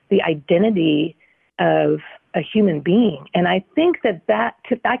about the identity of a human being. And I think that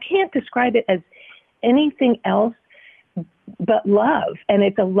I can't describe it as anything else but love. And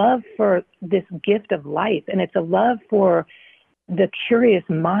it's a love for this gift of life. And it's a love for the curious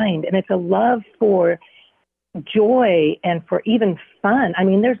mind. And it's a love for joy and for even fun. I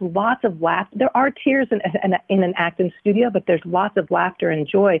mean, there's lots of laughter. There are tears in an Acton studio, but there's lots of laughter and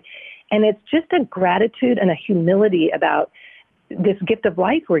joy. And it's just a gratitude and a humility about this gift of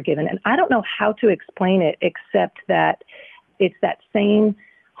life we're given. And I don't know how to explain it except that it's that same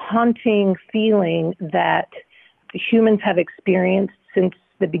haunting feeling that humans have experienced since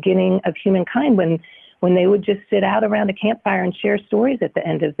the beginning of humankind, when they would just sit out around a campfire and share stories at the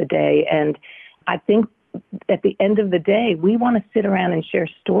end of the day. And I think at the end of the day, we want to sit around and share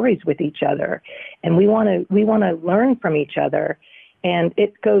stories with each other, and we want to learn from each other. And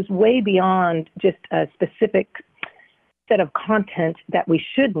it goes way beyond just a specific set of content that we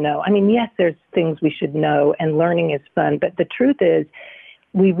should know. I mean, yes, there's things we should know, and learning is fun, but the truth is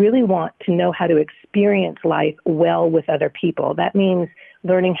we really want to know how to experience life well with other people. That means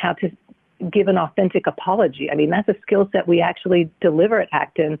learning how to give an authentic apology. I mean, that's a skill set we actually deliver at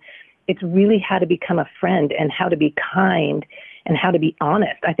Acton. It's really how to become a friend and how to be kind and how to be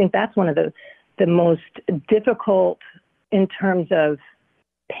honest. I think that's one of the most difficult in terms of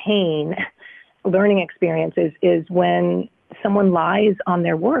pain learning experiences is when someone lies on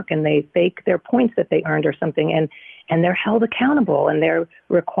their work and they fake their points that they earned or something, and they're held accountable and they're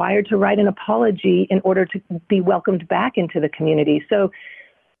required to write an apology in order to be welcomed back into the community. So,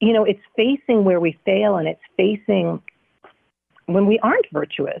 it's facing where we fail, and it's facing when we aren't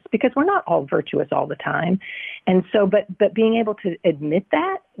virtuous, because we're not all virtuous all the time. And so, but being able to admit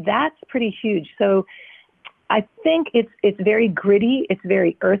that's pretty huge. So I think it's very gritty, it's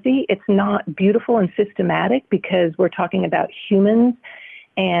very earthy, it's not beautiful and systematic because we're talking about humans.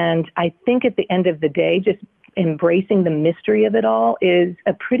 And I think at the end of the day, just embracing the mystery of it all is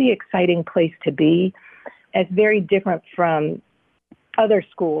a pretty exciting place to be. It's very different from other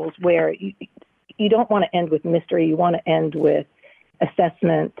schools where you don't want to end with mystery. You want to end with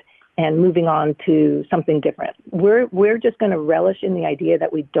assessment and moving on to something different. We're just going to relish in the idea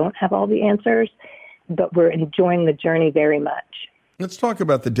that we don't have all the answers, but we're enjoying the journey very much. Let's talk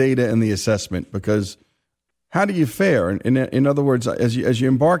about the data and the assessment, because how do you fare? In other words, as you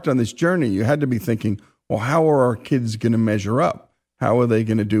embarked on this journey, you had to be thinking, well, how are our kids going to measure up? How are they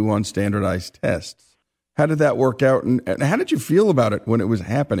going to do on standardized tests? How did that work out? And how did you feel about it when it was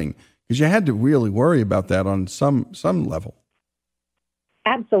happening? Because you had to really worry about that on some level.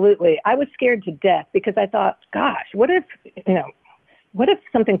 Absolutely. I was scared to death because I thought, gosh, what if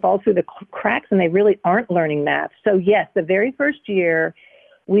something falls through the cracks and they really aren't learning math? So yes, the very first year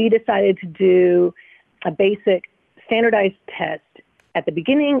we decided to do a basic standardized test at the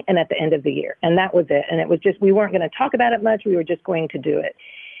beginning and at the end of the year. And that was it. And it was just, we weren't going to talk about it much. We were just going to do it.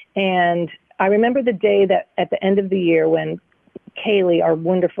 And I remember the day that at the end of the year when Kaylee, our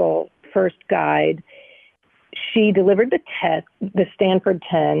wonderful first guide, she delivered the test, the Stanford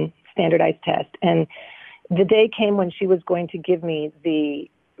 10 standardized test. And the day came when she was going to give me the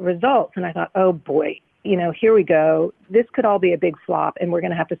results. And I thought, oh boy, here we go. This could all be a big flop and we're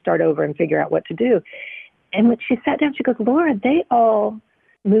going to have to start over and figure out what to do. And when she sat down, she goes, Laura, they all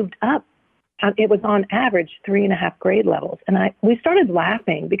moved up. It was on average 3.5 grade levels. And we started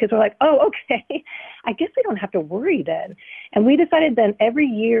laughing because we're like, oh, okay, I guess we don't have to worry then. And we decided then every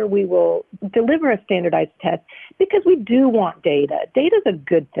year we will deliver a standardized test because we do want data. Data's a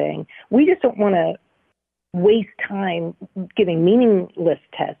good thing. We just don't want to waste time giving meaningless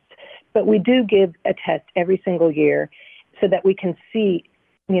tests. But we do give a test every single year so that we can see,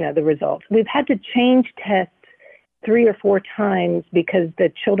 the results. We've had to change tests 3 or 4 times because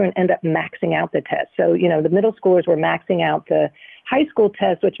the children end up maxing out the test. So, the middle schoolers were maxing out the high school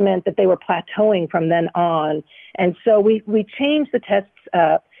test, which meant that they were plateauing from then on. And so we changed the tests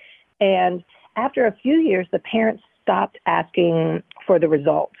up. And after a few years, the parents stopped asking for the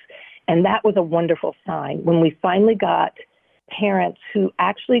results. And that was a wonderful sign when we finally got parents who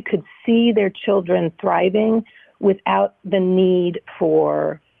actually could see their children thriving without the need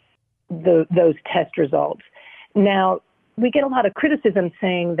for those test results. Now, we get a lot of criticism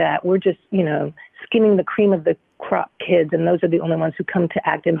saying that we're just, skimming the cream of the crop kids, and those are the only ones who come to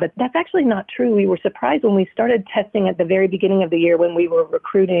Acton. But that's actually not true. We were surprised when we started testing at the very beginning of the year when we were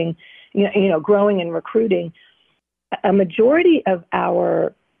recruiting, growing and recruiting. A majority of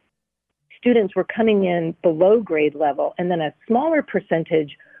our students were coming in below grade level, and then a smaller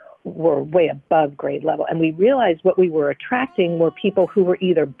percentage were way above grade level. And we realized what we were attracting were people who were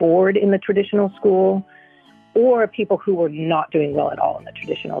either bored in the traditional school or people who were not doing well at all in the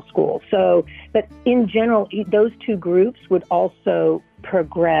traditional school. So, but in general, those two groups would also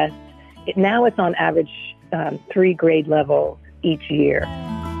progress. Now it's on average 3 grade level each year.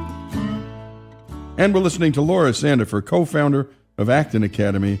 And we're listening to Laura Sandifer, co-founder of Acton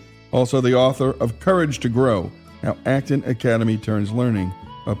Academy, also the author of Courage to Grow, How Acton Academy Turns Learning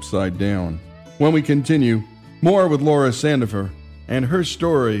Upside Down. When we continue, more with Laura Sandifer and her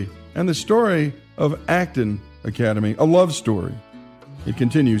story and the story of Acton Academy, a love story. It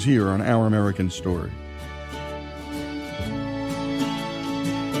continues here on Our American Story.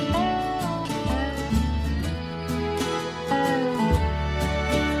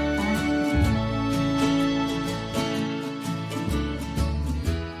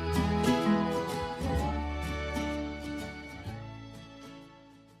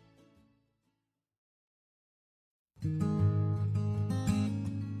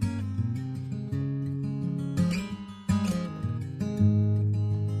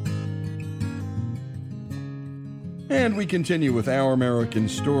 And we continue with Our American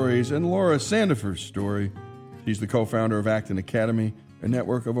Stories and Laura Sandifer's story. She's the co-founder of Acton Academy, a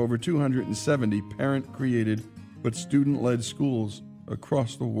network of over 270 parent-created but student-led schools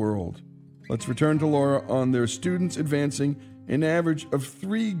across the world. Let's return to Laura on their students advancing an average of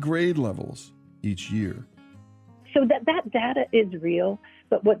 3 grade levels each year. So that data is real,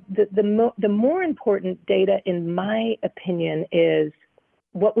 but what the more important data, in my opinion, is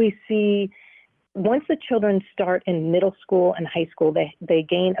what we see. Once the children start in middle school and high school, they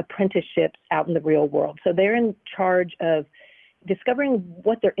gain apprenticeships out in the real world. So they're in charge of discovering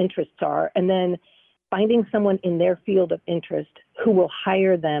what their interests are and then finding someone in their field of interest who will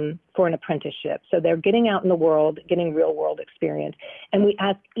hire them for an apprenticeship. So they're getting out in the world, getting real world experience. And we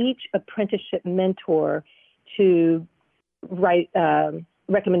ask each apprenticeship mentor to write a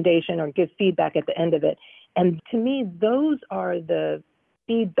recommendation or give feedback at the end of it. And to me, those are the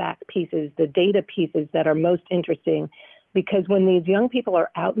feedback pieces, the data pieces that are most interesting, because when these young people are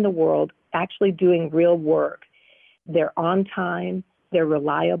out in the world actually doing real work, they're on time, they're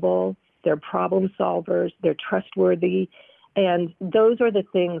reliable, they're problem solvers, they're trustworthy, and those are the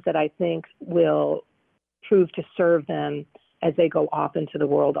things that I think will prove to serve them as they go off into the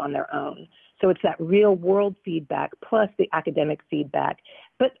world on their own. So it's that real world feedback plus the academic feedback.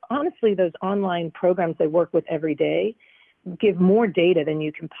 But honestly, those online programs they work with every day give more data than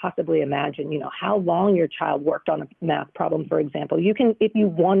you can possibly imagine. You know, how long your child worked on a math problem, for example. You can, if you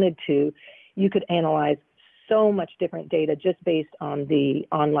wanted to, you could analyze so much different data just based on the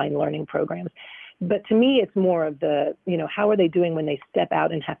online learning programs. But to me, it's more of the, you know, how are they doing when they step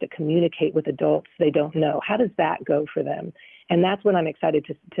out and have to communicate with adults they don't know? How does that go for them? And that's when I'm excited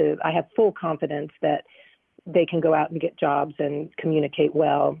to I have full confidence that they can go out and get jobs and communicate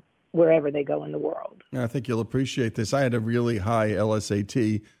well wherever they go in the world. I think you'll appreciate this. I had a really high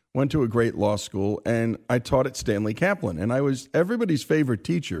LSAT, went to a great law school, and I taught at Stanley Kaplan. And I was everybody's favorite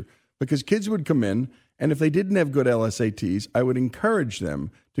teacher because kids would come in, and if they didn't have good LSATs, I would encourage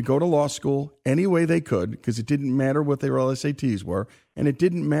them to go to law school any way they could, because it didn't matter what their LSATs were, and it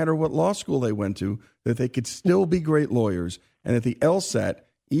didn't matter what law school they went to, that they could still be great lawyers. And at the LSAT,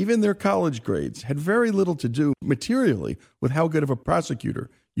 even their college grades had very little to do materially with how good of a prosecutor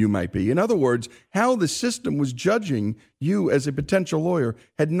you might be. In other words, how the system was judging you as a potential lawyer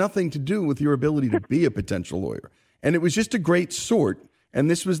had nothing to do with your ability to be a potential lawyer. And it was just a great sort. And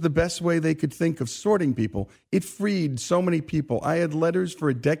this was the best way they could think of sorting people. It freed so many people. I had letters for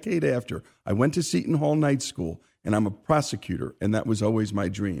a decade after. I went to Seton Hall Night School, and I'm a prosecutor, and that was always my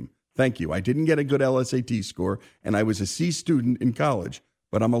dream. Thank you. I didn't get a good LSAT score, and I was a C student in college,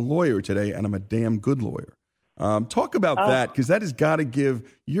 but I'm a lawyer today, and I'm a damn good lawyer. Talk about that, because that has got to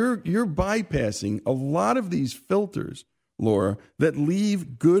give, you're bypassing a lot of these filters, Laura, that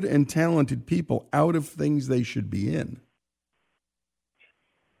leave good and talented people out of things they should be in.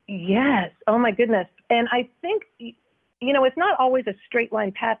 Yes. Oh, my goodness. And I think, you know, it's not always a straight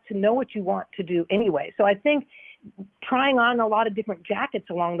line path to know what you want to do anyway. So I think trying on a lot of different jackets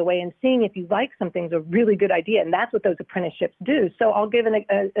along the way and seeing if you like something is a really good idea. And that's what those apprenticeships do. So I'll give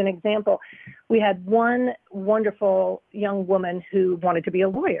an example. We had one wonderful young woman who wanted to be a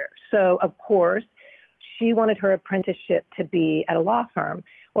lawyer. So, of course, she wanted her apprenticeship to be at a law firm.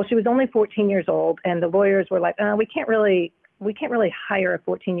 Well, she was only 14 years old, and the lawyers were like, we can't really hire a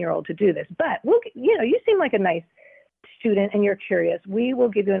 14-year-old to do this. But, you know, you seem like a nice student and you're curious. We will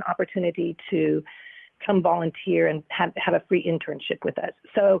give you an opportunity to come volunteer and have a free internship with us.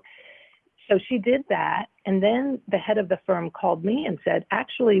 So she did that. And then the head of the firm called me and said,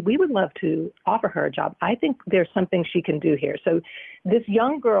 actually, we would love to offer her a job. I think there's something she can do here. So this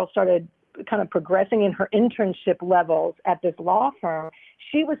young girl started kind of progressing in her internship levels at this law firm.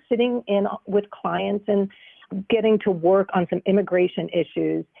 She was sitting in with clients and getting to work on some immigration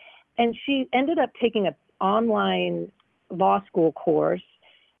issues. And she ended up taking an online law school course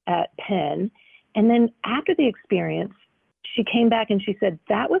at Penn. And then after the experience, she came back and she said,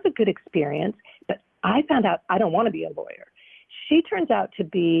 that was a good experience, but I found out I don't want to be a lawyer. She turns out to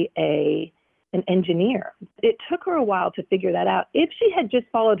be an engineer. It took her a while to figure that out. If she had just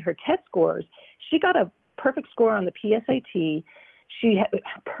followed her test scores, she got a perfect score on the PSAT. She had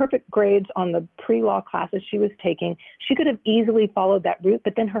perfect grades on the pre-law classes she was taking. She could have easily followed that route,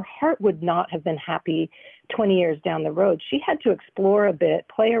 but then her heart would not have been happy 20 years down the road. She had to explore a bit,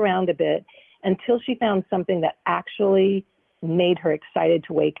 play around a bit, until she found something that actually made her excited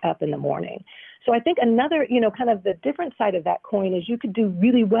to wake up in the morning. So I think another, you know, kind of the different side of that coin is you could do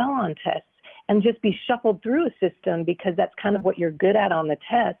really well on tests and just be shuffled through a system because that's kind of what you're good at on the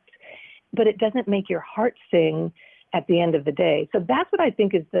tests, but it doesn't make your heart sing at the end of the day. So that's what I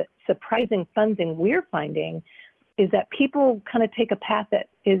think is the surprising fun thing we're finding, is that people kind of take a path that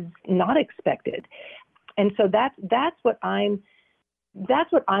is not expected. And so that's what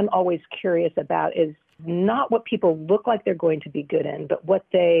I'm always curious about, is not what people look like they're going to be good in, but what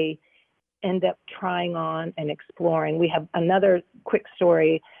they end up trying on and exploring. We have another quick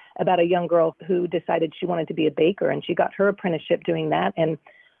story about a young girl who decided she wanted to be a baker, and she got her apprenticeship doing that and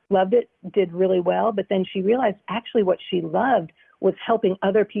loved it, did really well. But then she realized actually what she loved was helping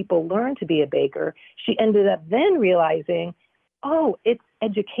other people learn to be a baker. She ended up then realizing, oh, it's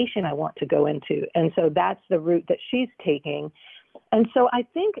education I want to go into. And so that's the route that she's taking. And so I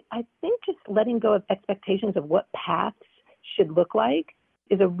think just letting go of expectations of what paths should look like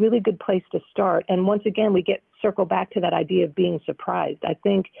is a really good place to start. And once again, we circle back to that idea of being surprised. I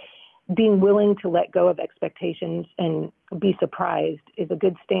think being willing to let go of expectations and be surprised is a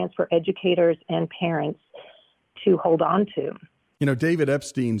good stance for educators and parents to hold on to. You know, David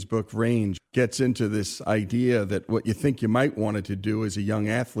Epstein's book, Range, gets into this idea that what you think you might want to do as a young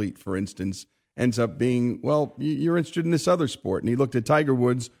athlete, for instance, ends up being, well, you're interested in this other sport. And he looked at Tiger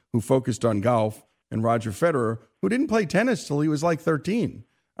Woods, who focused on golf, and Roger Federer, who didn't play tennis till he was like 13.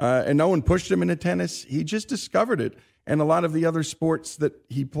 And no one pushed him into tennis. He just discovered it. And a lot of the other sports that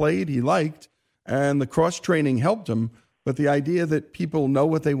he played, he liked, and the cross-training helped him. But the idea that people know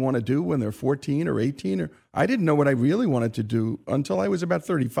what they want to do when they're 14 or 18, I didn't know what I really wanted to do until I was about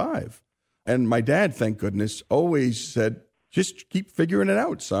 35. And my dad, thank goodness, always said, just keep figuring it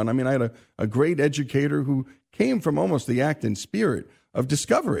out, son. I mean, I had a great educator who came from almost the Acton spirit of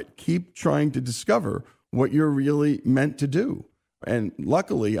discover it. Keep trying to discover what you're really meant to do. And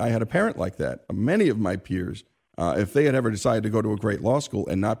luckily, I had a parent like that. Many of my peers, if they had ever decided to go to a great law school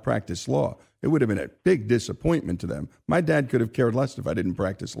and not practice law, it would have been a big disappointment to them. My dad could have cared less if I didn't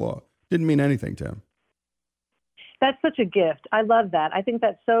practice law. Didn't mean anything to him. That's such a gift. I love that. I think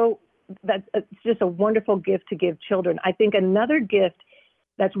that's just a wonderful gift to give children. I think another gift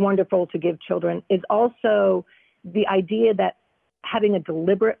that's wonderful to give children is also the idea that having a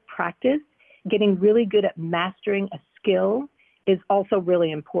deliberate practice, getting really good at mastering a skill is also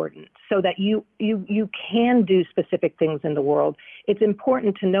really important so that you can do specific things in the world. It's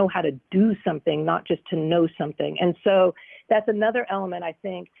important to know how to do something, not just to know something. And so that's another element, I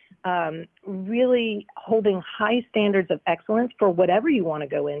think, really holding high standards of excellence for whatever you want to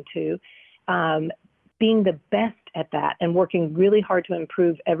go into, being the best at that and working really hard to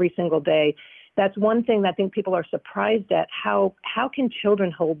improve every single day. That's one thing that I think people are surprised at. How can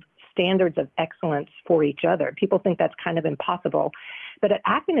children hold standards of excellence for each other? People think that's kind of impossible. But at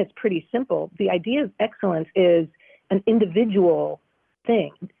Acton, it's pretty simple. The idea of excellence is an individual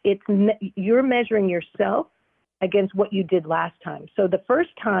thing. You're measuring yourself against what you did last time. So the first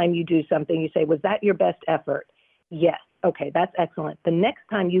time you do something, you say, was that your best effort? Yes. Okay, that's excellent. The next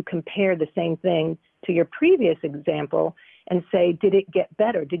time you compare the same thing to your previous example and say, did it get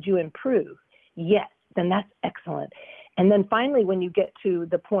better? Did you improve? Yes. Then that's excellent. And then finally, when you get to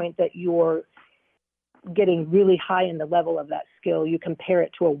the point that you're getting really high in the level of that skill, you compare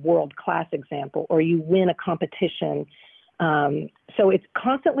it to a world-class example, or you win a competition. So it's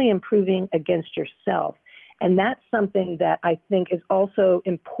constantly improving against yourself. And that's something that I think is also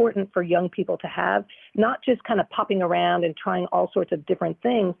important for young people to have, not just kind of popping around and trying all sorts of different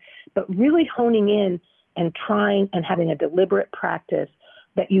things, but really honing in and trying and having a deliberate practice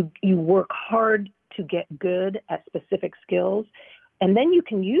that you work hard to get good at specific skills. And then you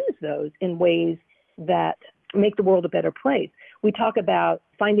can use those in ways that make the world a better place. We talk about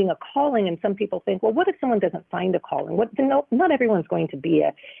finding a calling, and some people think, well, what if someone doesn't find a calling? No, not everyone's going to be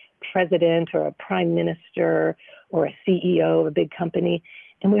a president or a prime minister or a CEO of a big company.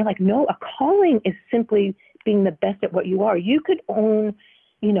 And we're like, no, a calling is simply being the best at what you are. You could own,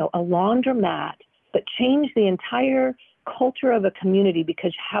 a laundromat, but change the entire culture of a community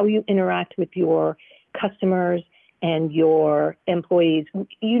because how you interact with your customers and your employees.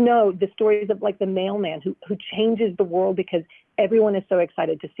 The stories of like the mailman who changes the world because everyone is so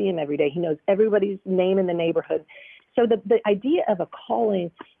excited to see him every day. He knows everybody's name in the neighborhood. So the idea of a calling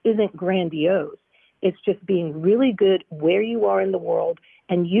isn't grandiose. It's just being really good where you are in the world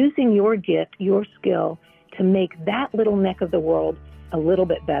and using your gift, your skill, to make that little neck of the world a little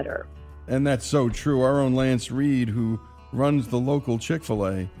bit better. And that's so true. Our own Lance Reed, who runs the local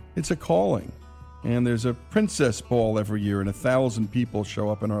Chick-fil-A, it's a calling. And there's a princess ball every year, and 1,000 people show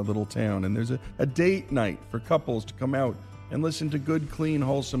up in our little town. And there's a date night for couples to come out and listen to good, clean,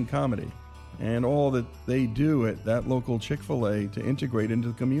 wholesome comedy. And all that they do at that local Chick-fil-A to integrate into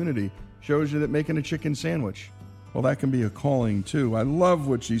the community shows you that making a chicken sandwich, well, that can be a calling too. I love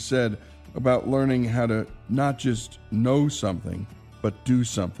what she said about learning how to not just know something, but do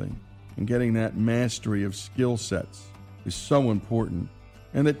something. And getting that mastery of skill sets is so important.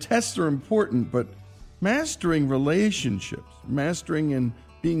 And that tests are important, but mastering relationships, mastering and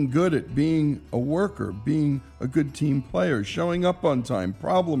being good at being a worker, being a good team player, showing up on time,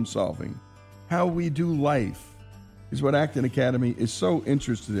 problem solving, how we do life is what Acton Academy is so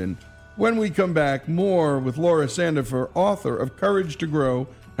interested in. When we come back, more with Laura Sandifer, author of Courage to Grow,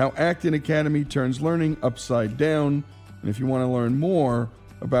 How Acton Academy Turns Learning Upside Down. And if you want to learn more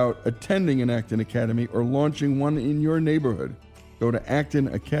about attending an Acton Academy or launching one in your neighborhood, go to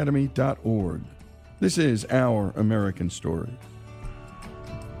actonacademy.org. This is Our American Story.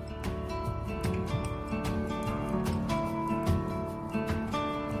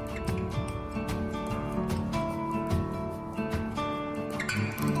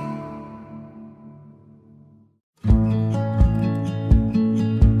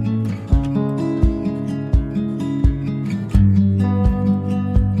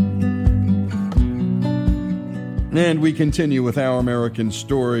 And we continue with Our American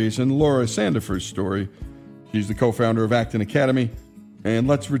Stories and Laura Sandifer's story. She's the co-founder of Acton Academy. And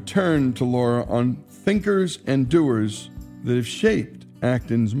let's return to Laura on thinkers and doers that have shaped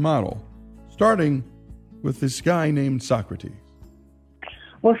Acton's model, starting with this guy named Socrates.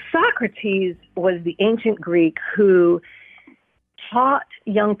 Well, Socrates was the ancient Greek who taught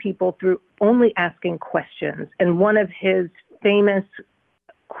young people through only asking questions. And one of his famous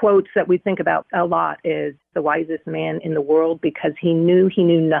quotes that we think about a lot is the wisest man in the world because he knew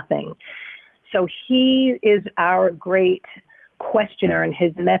nothing. So he is our great questioner, and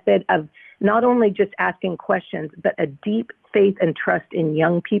his method of not only just asking questions, but a deep faith and trust in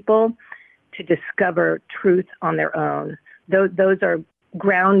young people to discover truth on their own. Those are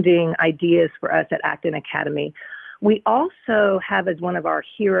grounding ideas for us at Acton Academy. We also have as one of our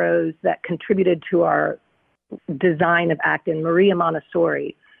heroes that contributed to our design of Acton, Maria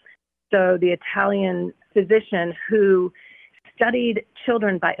Montessori. So the Italian physician who studied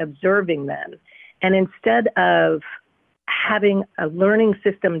children by observing them. And instead of having a learning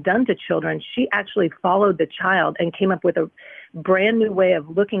system done to children, she actually followed the child and came up with a brand new way of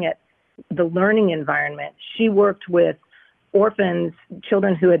looking at the learning environment. She worked with orphans,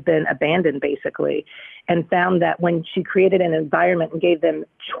 children who had been abandoned basically, and found that when she created an environment and gave them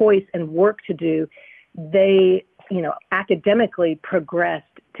choice and work to do, they, academically progressed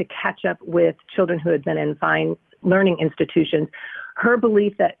to catch up with children who had been in fine learning institutions. Her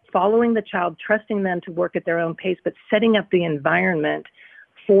belief that following the child, trusting them to work at their own pace, but setting up the environment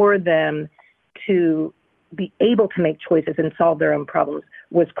for them to be able to make choices and solve their own problems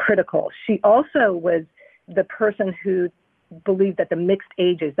was critical. She also was the person who believed that the mixed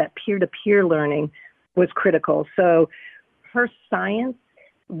ages, that peer-to-peer learning was critical. So her science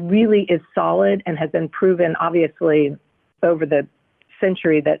really is solid and has been proven, obviously, over the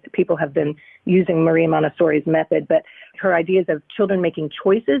century that people have been using Maria Montessori's method. But her ideas of children making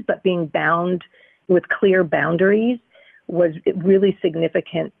choices but being bound with clear boundaries was really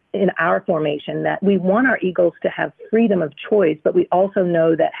significant in our formation, that we want our eagles to have freedom of choice, but we also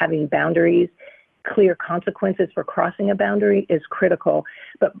know that having boundaries, clear consequences for crossing a boundary is critical.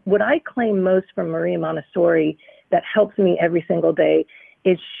 But what I claim most from Maria Montessori that helps me every single day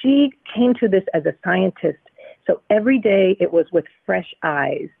is she came to this as a scientist. So every day it was with fresh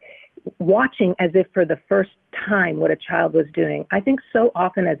eyes, watching as if for the first time what a child was doing. I think so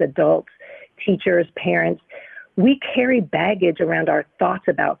often as adults, teachers, parents, we carry baggage around our thoughts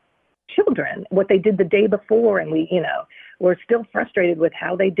about children, what they did the day before, and we're still frustrated with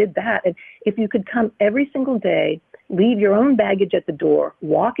how they did that. And if you could come every single day, leave your own baggage at the door,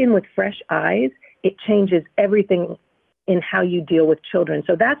 walk in with fresh eyes, it changes everything in how you deal with children.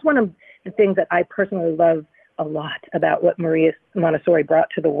 So that's one of the things that I personally love a lot about what Maria Montessori brought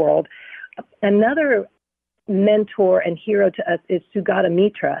to the world. Another mentor and hero to us is Sugata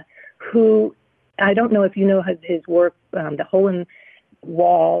Mitra, who, I don't know if you know his work, the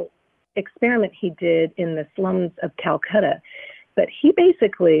hole-in-wall experiment he did in the slums of Calcutta. But he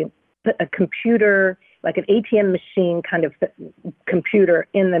basically put a computer, like an ATM machine kind of computer,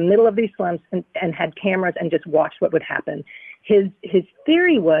 in the middle of these slums and had cameras and just watched what would happen. His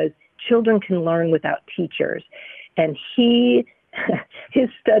theory was children can learn without teachers. And his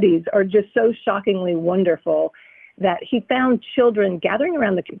studies are just so shockingly wonderful that he found children gathering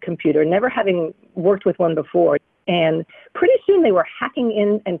around the computer, never having worked with one before. And pretty soon they were hacking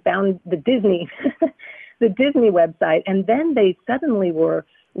in and found the Disney website. And then they suddenly were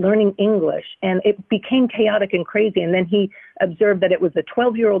learning English, and it became chaotic and crazy. And then he observed that it was the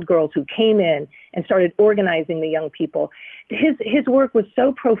 12-year-old girls who came in and started organizing the young people. His work was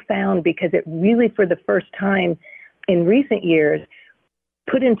so profound because it really, for the first time in recent years,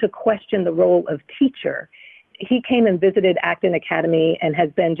 put into question the role of teacher. He came and visited Acton Academy and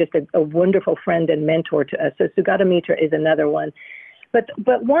has been just a wonderful friend and mentor to us. So Sugata Mitra is another one. But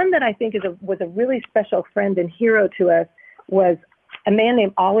one that I think was a really special friend and hero to us was a man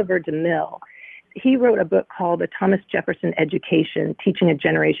named Oliver DeMille. He wrote a book called The Thomas Jefferson Education, Teaching a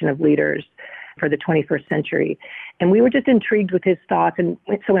Generation of Leaders for the 21st Century. And we were just intrigued with his thoughts, and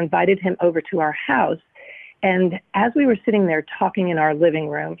so invited him over to our house. And as we were sitting there talking in our living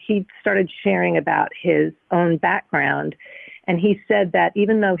room, he started sharing about his own background. And he said that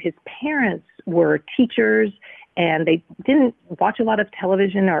even though his parents were teachers and they didn't watch a lot of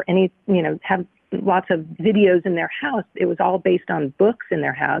television or have lots of videos in their house, it was all based on books in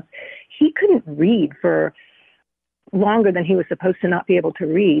their house. He couldn't read for longer than he was supposed to not be able to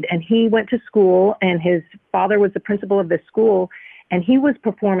read. And he went to school, and his father was the principal of the school, and he was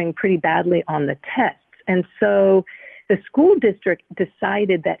performing pretty badly on the tests. And so the school district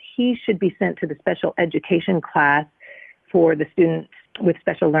decided that he should be sent to the special education class for the students with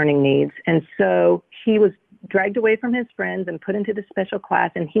special learning needs. And so he was dragged away from his friends and put into the special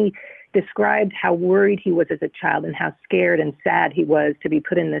class. And he described how worried he was as a child and how scared and sad he was to be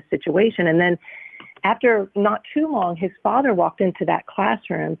put in this situation. And then after not too long, his father walked into that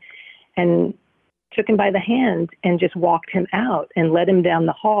classroom and took him by the hand and just walked him out and led him down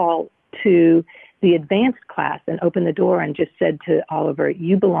the hall to the advanced class and opened the door and just said to Oliver,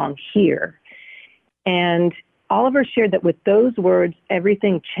 "You belong here." And Oliver shared that with those words,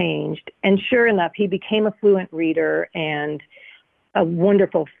 everything changed. And sure enough, he became a fluent reader and a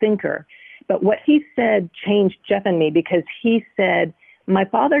wonderful thinker. But what he said changed Jeff and me, because he said, "My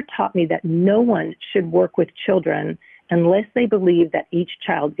father taught me that no one should work with children unless they believe that each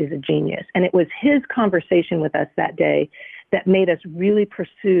child is a genius." And it was his conversation with us that day that made us really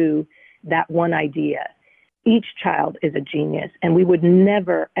pursue that one idea. Each child is a genius, and we would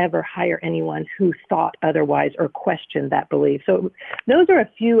never, ever hire anyone who thought otherwise or questioned that belief. So those are a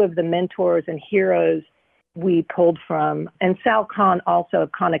few of the mentors and heroes we pulled from. And Sal Khan, also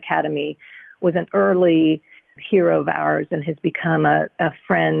of Khan Academy, was an early hero of ours and has become a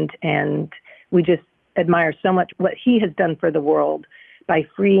friend, and we just admire so much what he has done for the world by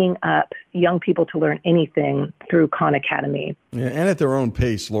freeing up young people to learn anything through Khan Academy. Yeah, and at their own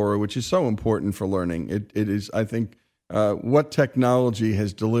pace, Laura, which is so important for learning. It is, I think, what technology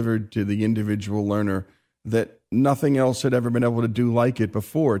has delivered to the individual learner that nothing else had ever been able to do like it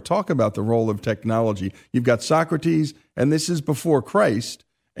before. Talk about the role of technology. You've got Socrates, and this is before Christ,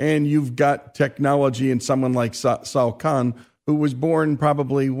 and you've got technology in someone like Sal Khan, who was born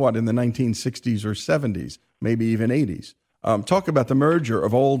probably, in the 1960s or 70s, maybe even 80s. Talk about the merger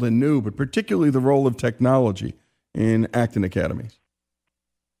of old and new, but particularly the role of technology in Acton Academies.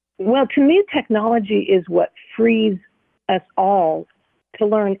 Well, to me, technology is what frees us all to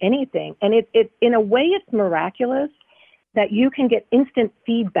learn anything. And it in a way, it's miraculous that you can get instant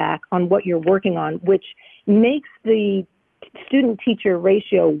feedback on what you're working on, which makes the student-teacher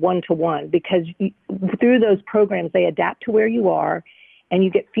ratio 1-to-1, because through those programs, they adapt to where you are, and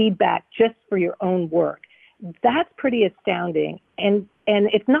you get feedback just for your own work. That's pretty astounding. And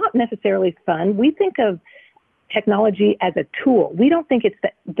it's not necessarily fun. We think of technology as a tool. We don't think it's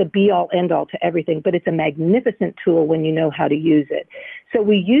the be-all, end-all to everything, but it's a magnificent tool when you know how to use it. So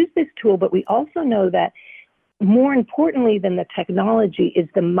we use this tool, but we also know that more importantly than the technology is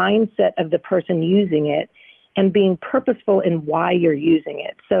the mindset of the person using it and being purposeful in why you're using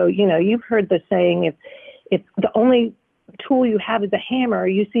it. So, you've heard the saying, if the only tool you have is a hammer,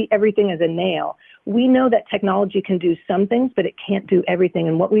 you see everything as a nail. We know that technology can do some things, but it can't do everything.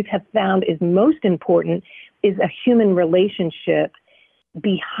 And what we have found is most important is a human relationship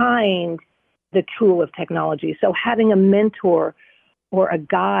behind the tool of technology. So having a mentor or a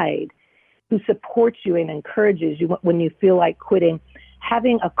guide who supports you and encourages you when you feel like quitting,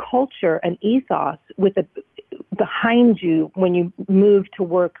 having a culture, an ethos behind you when you move to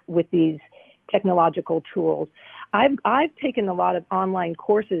work with these technological tools. I've taken a lot of online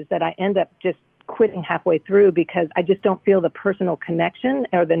courses that I end up just quitting halfway through because I just don't feel the personal connection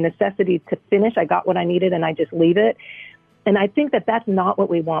or the necessity to finish. I got what I needed and I just leave it. And I think that that's not what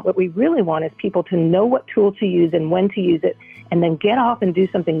we want. What we really want is people to know what tool to use and when to use it, and then get off and do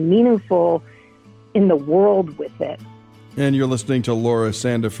something meaningful in the world with it. And you're listening to Laura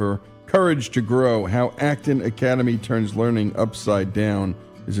Sandifer. Courage to Grow, How Acton Academy Turns Learning Upside Down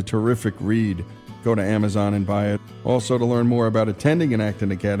is a terrific read. Go to Amazon and buy it. Also, to learn more about attending an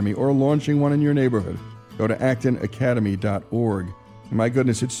Acton Academy or launching one in your neighborhood, go to actonacademy.org. And my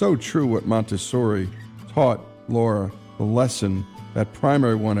goodness, it's so true what Montessori taught Laura, the lesson, that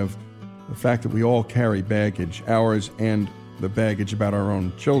primary one of the fact that we all carry baggage, ours and the baggage about our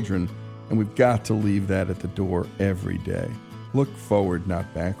own children, and we've got to leave that at the door every day. Look forward,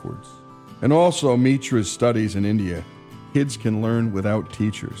 not backwards. And also, Mitra's studies in India. Kids can learn without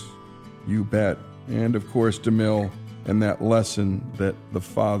teachers. You bet. And of course, DeMille and that lesson that the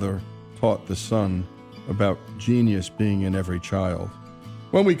father taught the son about genius being in every child.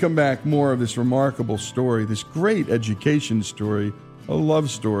 When we come back, more of this remarkable story, this great education story, a love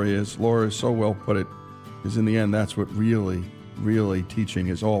story, as Laura so well put it, because in the end, that's what really, really teaching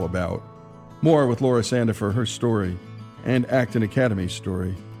is all about. More with Laura Sandifer, her story, and Acton Academy's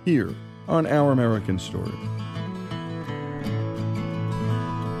story, here on Our American Story.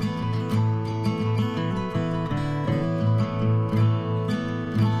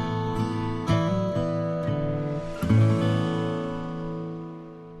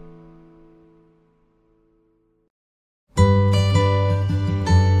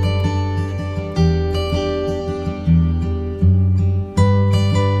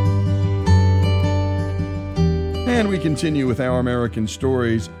 And we continue with Our American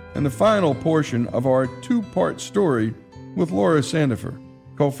Stories and the final portion of our two-part story with Laura Sandifer,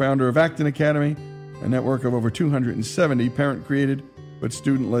 co-founder of Acton Academy, a network of over 270 parent-created but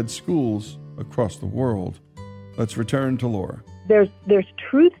student-led schools across the world. Let's return to Laura. There's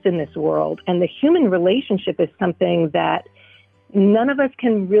truths in this world, and the human relationship is something that none of us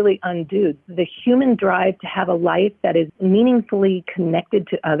can really undo. The human drive to have a life that is meaningfully connected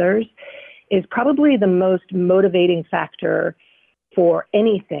to others is probably the most motivating factor for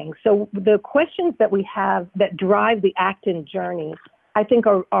anything. So the questions that we have that drive the Acton journey, I think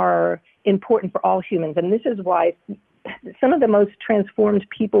are important for all humans. And this is why some of the most transformed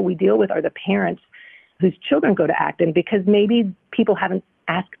people we deal with are the parents whose children go to Acton, because maybe people haven't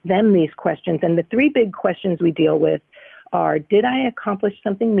asked them these questions. And the three big questions we deal with are, did I accomplish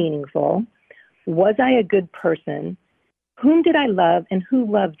something meaningful? Was I a good person? Whom did I love, and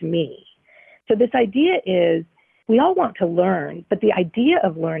who loved me? So this idea is, we all want to learn, but the idea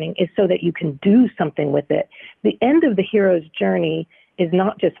of learning is so that you can do something with it. The end of the hero's journey is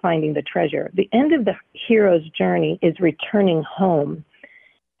not just finding the treasure. The end of the hero's journey is returning home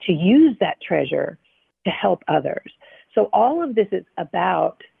to use that treasure to help others. So all of this is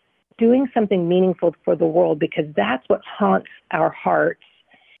about doing something meaningful for the world, because that's what haunts our hearts.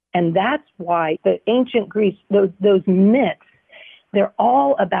 And that's why the ancient Greece, those myths, they're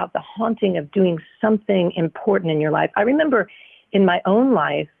all about the haunting of doing something important in your life. I remember in my own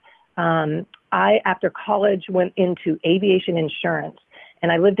life, I, after college, went into aviation insurance, and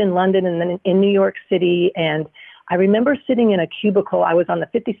I lived in London and then in New York City. And I remember sitting in a cubicle. I was on the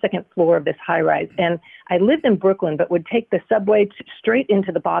 52nd floor of this high rise, and I lived in Brooklyn, but would take the subway straight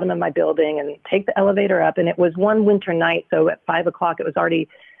into the bottom of my building and take the elevator up. And it was one winter night, so at 5 o'clock, it was already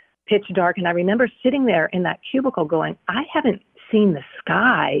pitch dark. And I remember sitting there in that cubicle going, I haven't seen the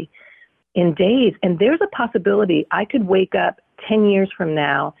sky in days. And there's a possibility I could wake up 10 years from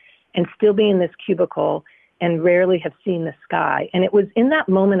now and still be in this cubicle and rarely have seen the sky. And it was in that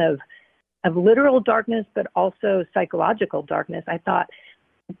moment of literal darkness, but also psychological darkness, I thought,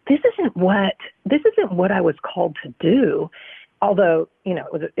 this isn't what I was called to do. Although,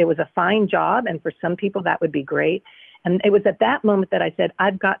 it was a fine job, and for some people that would be great. And it was at that moment that I said,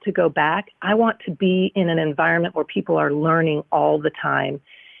 I've got to go back. I want to be in an environment where people are learning all the time.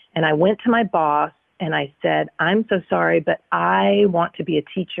 And I went to my boss and I said, I'm so sorry, but I want to be a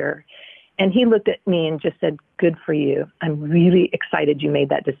teacher. And he looked at me and just said, good for you. I'm really excited you made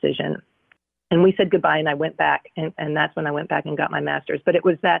that decision. And we said goodbye, and I went back, and that's when I went back and got my master's. But it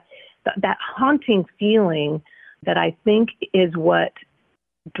was that haunting feeling that I think is what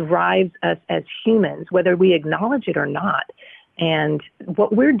drives us as humans, whether we acknowledge it or not. And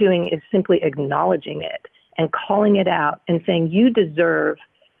what we're doing is simply acknowledging it and calling it out and saying, you deserve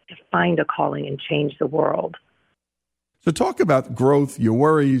to find a calling and change the world. So talk about growth, your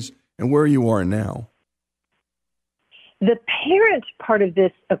worries, and where you are now. The parent part of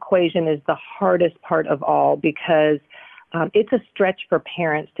this equation is the hardest part of all, because it's a stretch for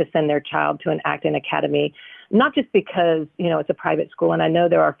parents to send their child to an Acton Academy, not just because, it's a private school, and I know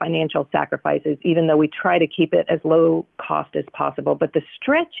there are financial sacrifices, even though we try to keep it as low cost as possible. But the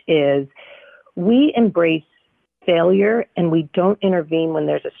stretch is we embrace failure, and we don't intervene when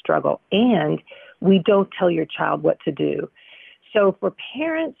there's a struggle, and we don't tell your child what to do. So for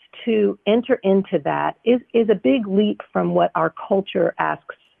parents to enter into that is a big leap from what our culture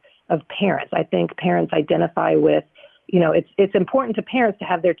asks of parents. I think parents identify with, it's important to parents to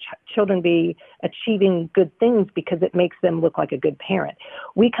have their children be achieving good things because it makes them look like a good parent.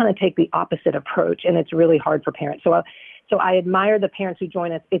 We kind of take the opposite approach, and it's really hard for parents. So I admire the parents who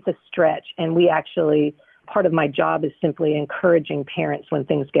join us. It's a stretch, and part of my job is simply encouraging parents when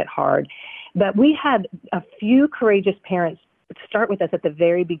things get hard. But we had a few courageous parents start with us at the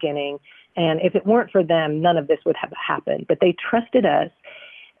very beginning, and if it weren't for them, none of this would have happened. But they trusted us.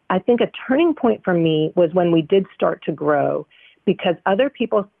 I think a turning point for me was when we did start to grow, because other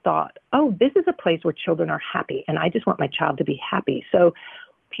people thought, oh, this is a place where children are happy, and I just want my child to be happy. So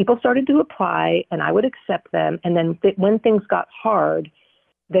people started to apply, and I would accept them, and then when things got hard,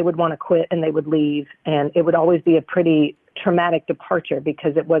 they would want to quit and they would leave, and it would always be a pretty traumatic departure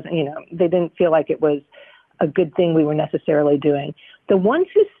because it wasn't, they didn't feel like it was a good thing we were necessarily doing. The ones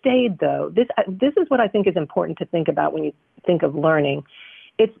who stayed, though, this is what I think is important to think about when you think of learning.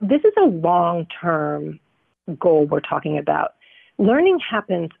 This is a long-term goal we're talking about. Learning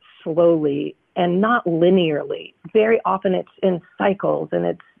happens slowly and not linearly. Very often it's in cycles and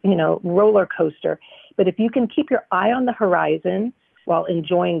it's, roller coaster. But if you can keep your eye on the horizon while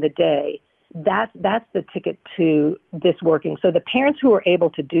enjoying the day, that's the ticket to this working. So the parents who were able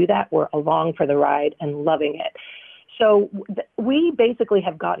to do that were along for the ride and loving it. So we basically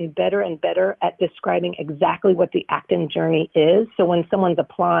have gotten better and better at describing exactly what the Acton journey is. So when someone's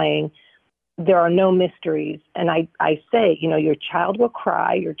applying, there are no mysteries. And I say, your child will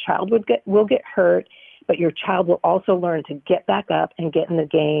cry, your child will get hurt, but your child will also learn to get back up and get in the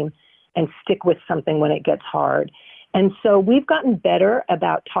game and stick with something when it gets hard. And so we've gotten better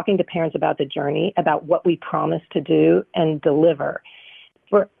about talking to parents about the journey, about what we promise to do and deliver.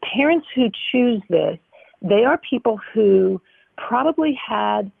 For parents who choose this, they are people who probably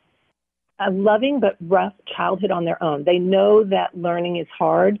had a loving but rough childhood on their own. They know that learning is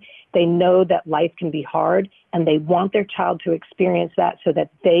hard. They know that life can be hard, and they want their child to experience that so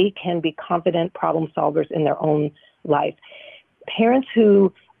that they can be confident problem solvers in their own life. Parents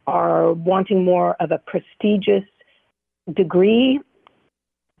who are wanting more of a prestigious degree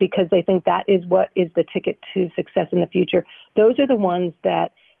because they think that is what is the ticket to success in the future, those are the ones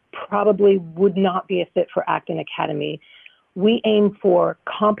that probably would not be a fit for Acton Academy. We aim for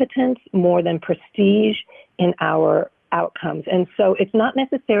competence more than prestige in our outcomes. And so it's not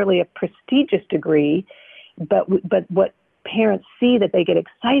necessarily a prestigious degree, but what parents see that they get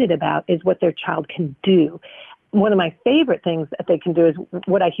excited about is what their child can do. One of my favorite things that they can do is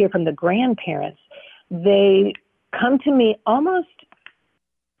what I hear from the grandparents. They come to me almost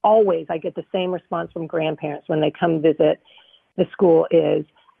always. I get the same response from grandparents when they come visit the school is,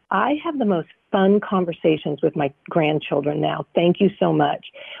 I have the most fun conversations with my grandchildren now. Thank you so much.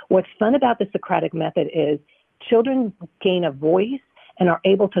 What's fun about the Socratic method is children gain a voice and are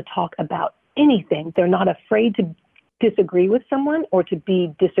able to talk about anything. They're not afraid to disagree with someone or to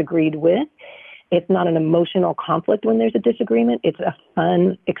be disagreed with. It's not an emotional conflict when there's a disagreement. It's a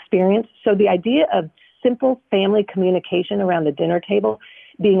fun experience. So the idea of simple family communication around the dinner table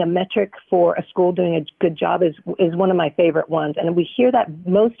being a metric for a school doing a good job is one of my favorite ones. And we hear that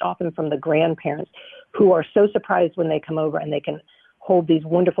most often from the grandparents who are so surprised when they come over and they can hold these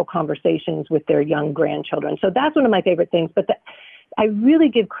wonderful conversations with their young grandchildren. So that's one of my favorite things. But I really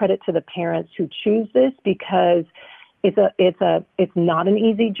give credit to the parents who choose this because it's not an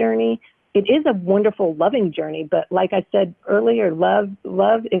easy journey. It is a wonderful, loving journey. But like I said earlier, love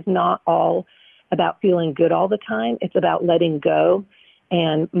is not all about feeling good all the time. It's about letting go.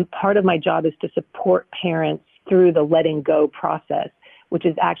 And part of my job is to support parents through the letting go process, which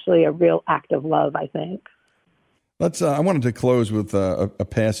is actually a real act of love, I think. I wanted to close with a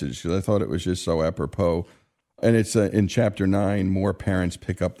passage because I thought it was just so apropos. And it's in chapter 9, More Parents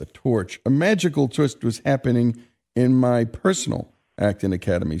Pick Up the Torch. A magical twist was happening in my personal Acton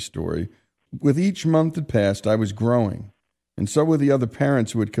Academy story. With each month that passed, I was growing. And so were the other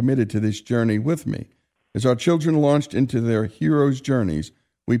parents who had committed to this journey with me. As our children launched into their heroes' journeys,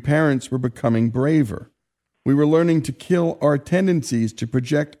 we parents were becoming braver. We were learning to kill our tendencies to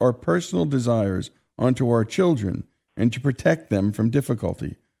project our personal desires onto our children and to protect them from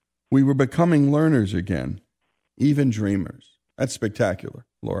difficulty. We were becoming learners again, even dreamers. That's spectacular,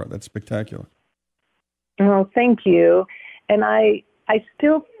 Laura. That's spectacular. Oh, thank you. And I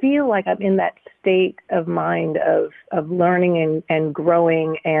still feel like I'm in that state of mind of learning and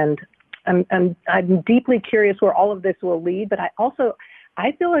growing, and I'm deeply curious where all of this will lead, but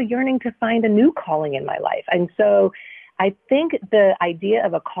I feel a yearning to find a new calling in my life. And so I think the idea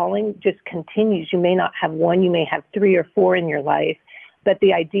of a calling just continues. You may not have one, you may have 3 or 4 in your life, but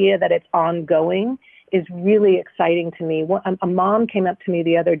the idea that it's ongoing is really exciting to me. A mom came up to me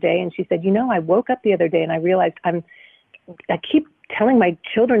the other day and she said, I woke up the other day and I realized I keep telling my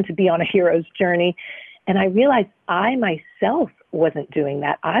children to be on a hero's journey. And I realized I myself wasn't doing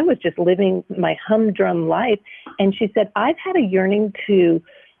that. I was just living my humdrum life. And she said, I've had a yearning to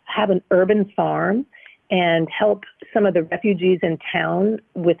have an urban farm and help some of the refugees in town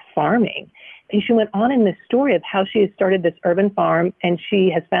with farming. And she went on in this story of how she has started this urban farm and she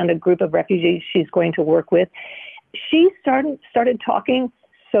has found a group of refugees she's going to work with. She started talking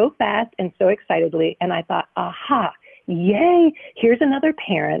so fast and so excitedly. And I thought, aha, yay, here's another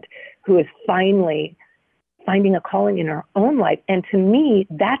parent who is finally finding a calling in her own life. And to me,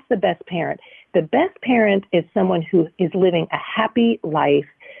 that's the best parent. The best parent is someone who is living a happy life,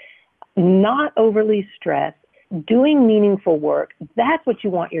 not overly stressed, doing meaningful work. That's what you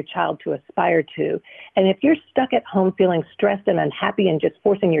want your child to aspire to. And if you're stuck at home feeling stressed and unhappy and just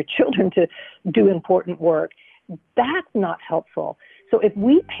forcing your children to do important work, that's not helpful. So if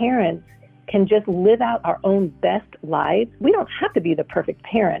we parents can just live out our own best lives, we don't have to be the perfect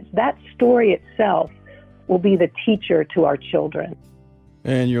parents. That story itself will be the teacher to our children.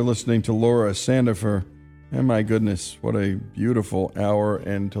 And you're listening to Laura Sandifer. And my goodness, what a beautiful hour.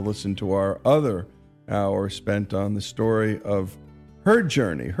 And to listen to our other hour spent on the story of her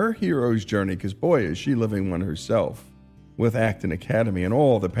journey, her hero's journey, because boy, is she living one herself, with Acton Academy and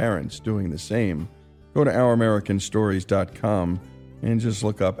all the parents doing the same. Go to ouramericanstories.com and just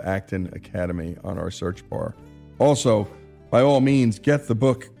look up Acton Academy on our search bar. Also, by all means, get the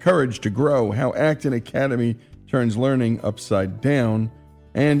book Courage to Grow, How Acton Academy Turns Learning Upside Down.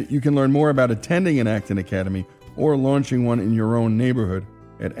 And you can learn more about attending an Acton Academy or launching one in your own neighborhood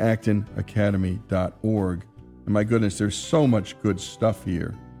at actonacademy.org. And my goodness, there's so much good stuff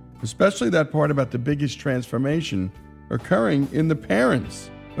here, especially that part about the biggest transformation occurring in the parents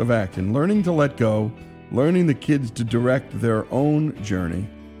of Acton, learning to let go, learning the kids to direct their own journey.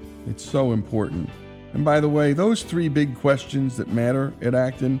 It's so important. And by the way, those 3 big questions that matter at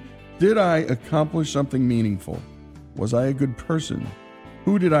Acton: did I accomplish something meaningful? Was I a good person?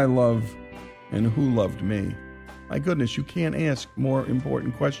 Who did I love? And who loved me? My goodness, you can't ask more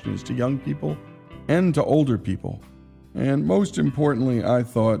important questions to young people and to older people. And most importantly, I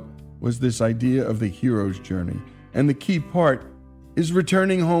thought, was this idea of the hero's journey. And the key part is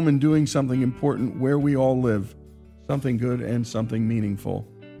returning home and doing something important where we all live, something good and something meaningful.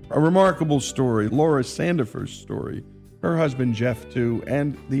 A remarkable story, Laura Sandifer's story. Her husband, Jeff, too,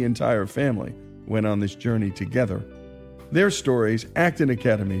 and the entire family went on this journey together. Their stories, Acton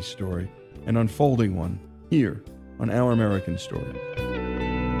Academy's story, an unfolding one, here on Our American Stories.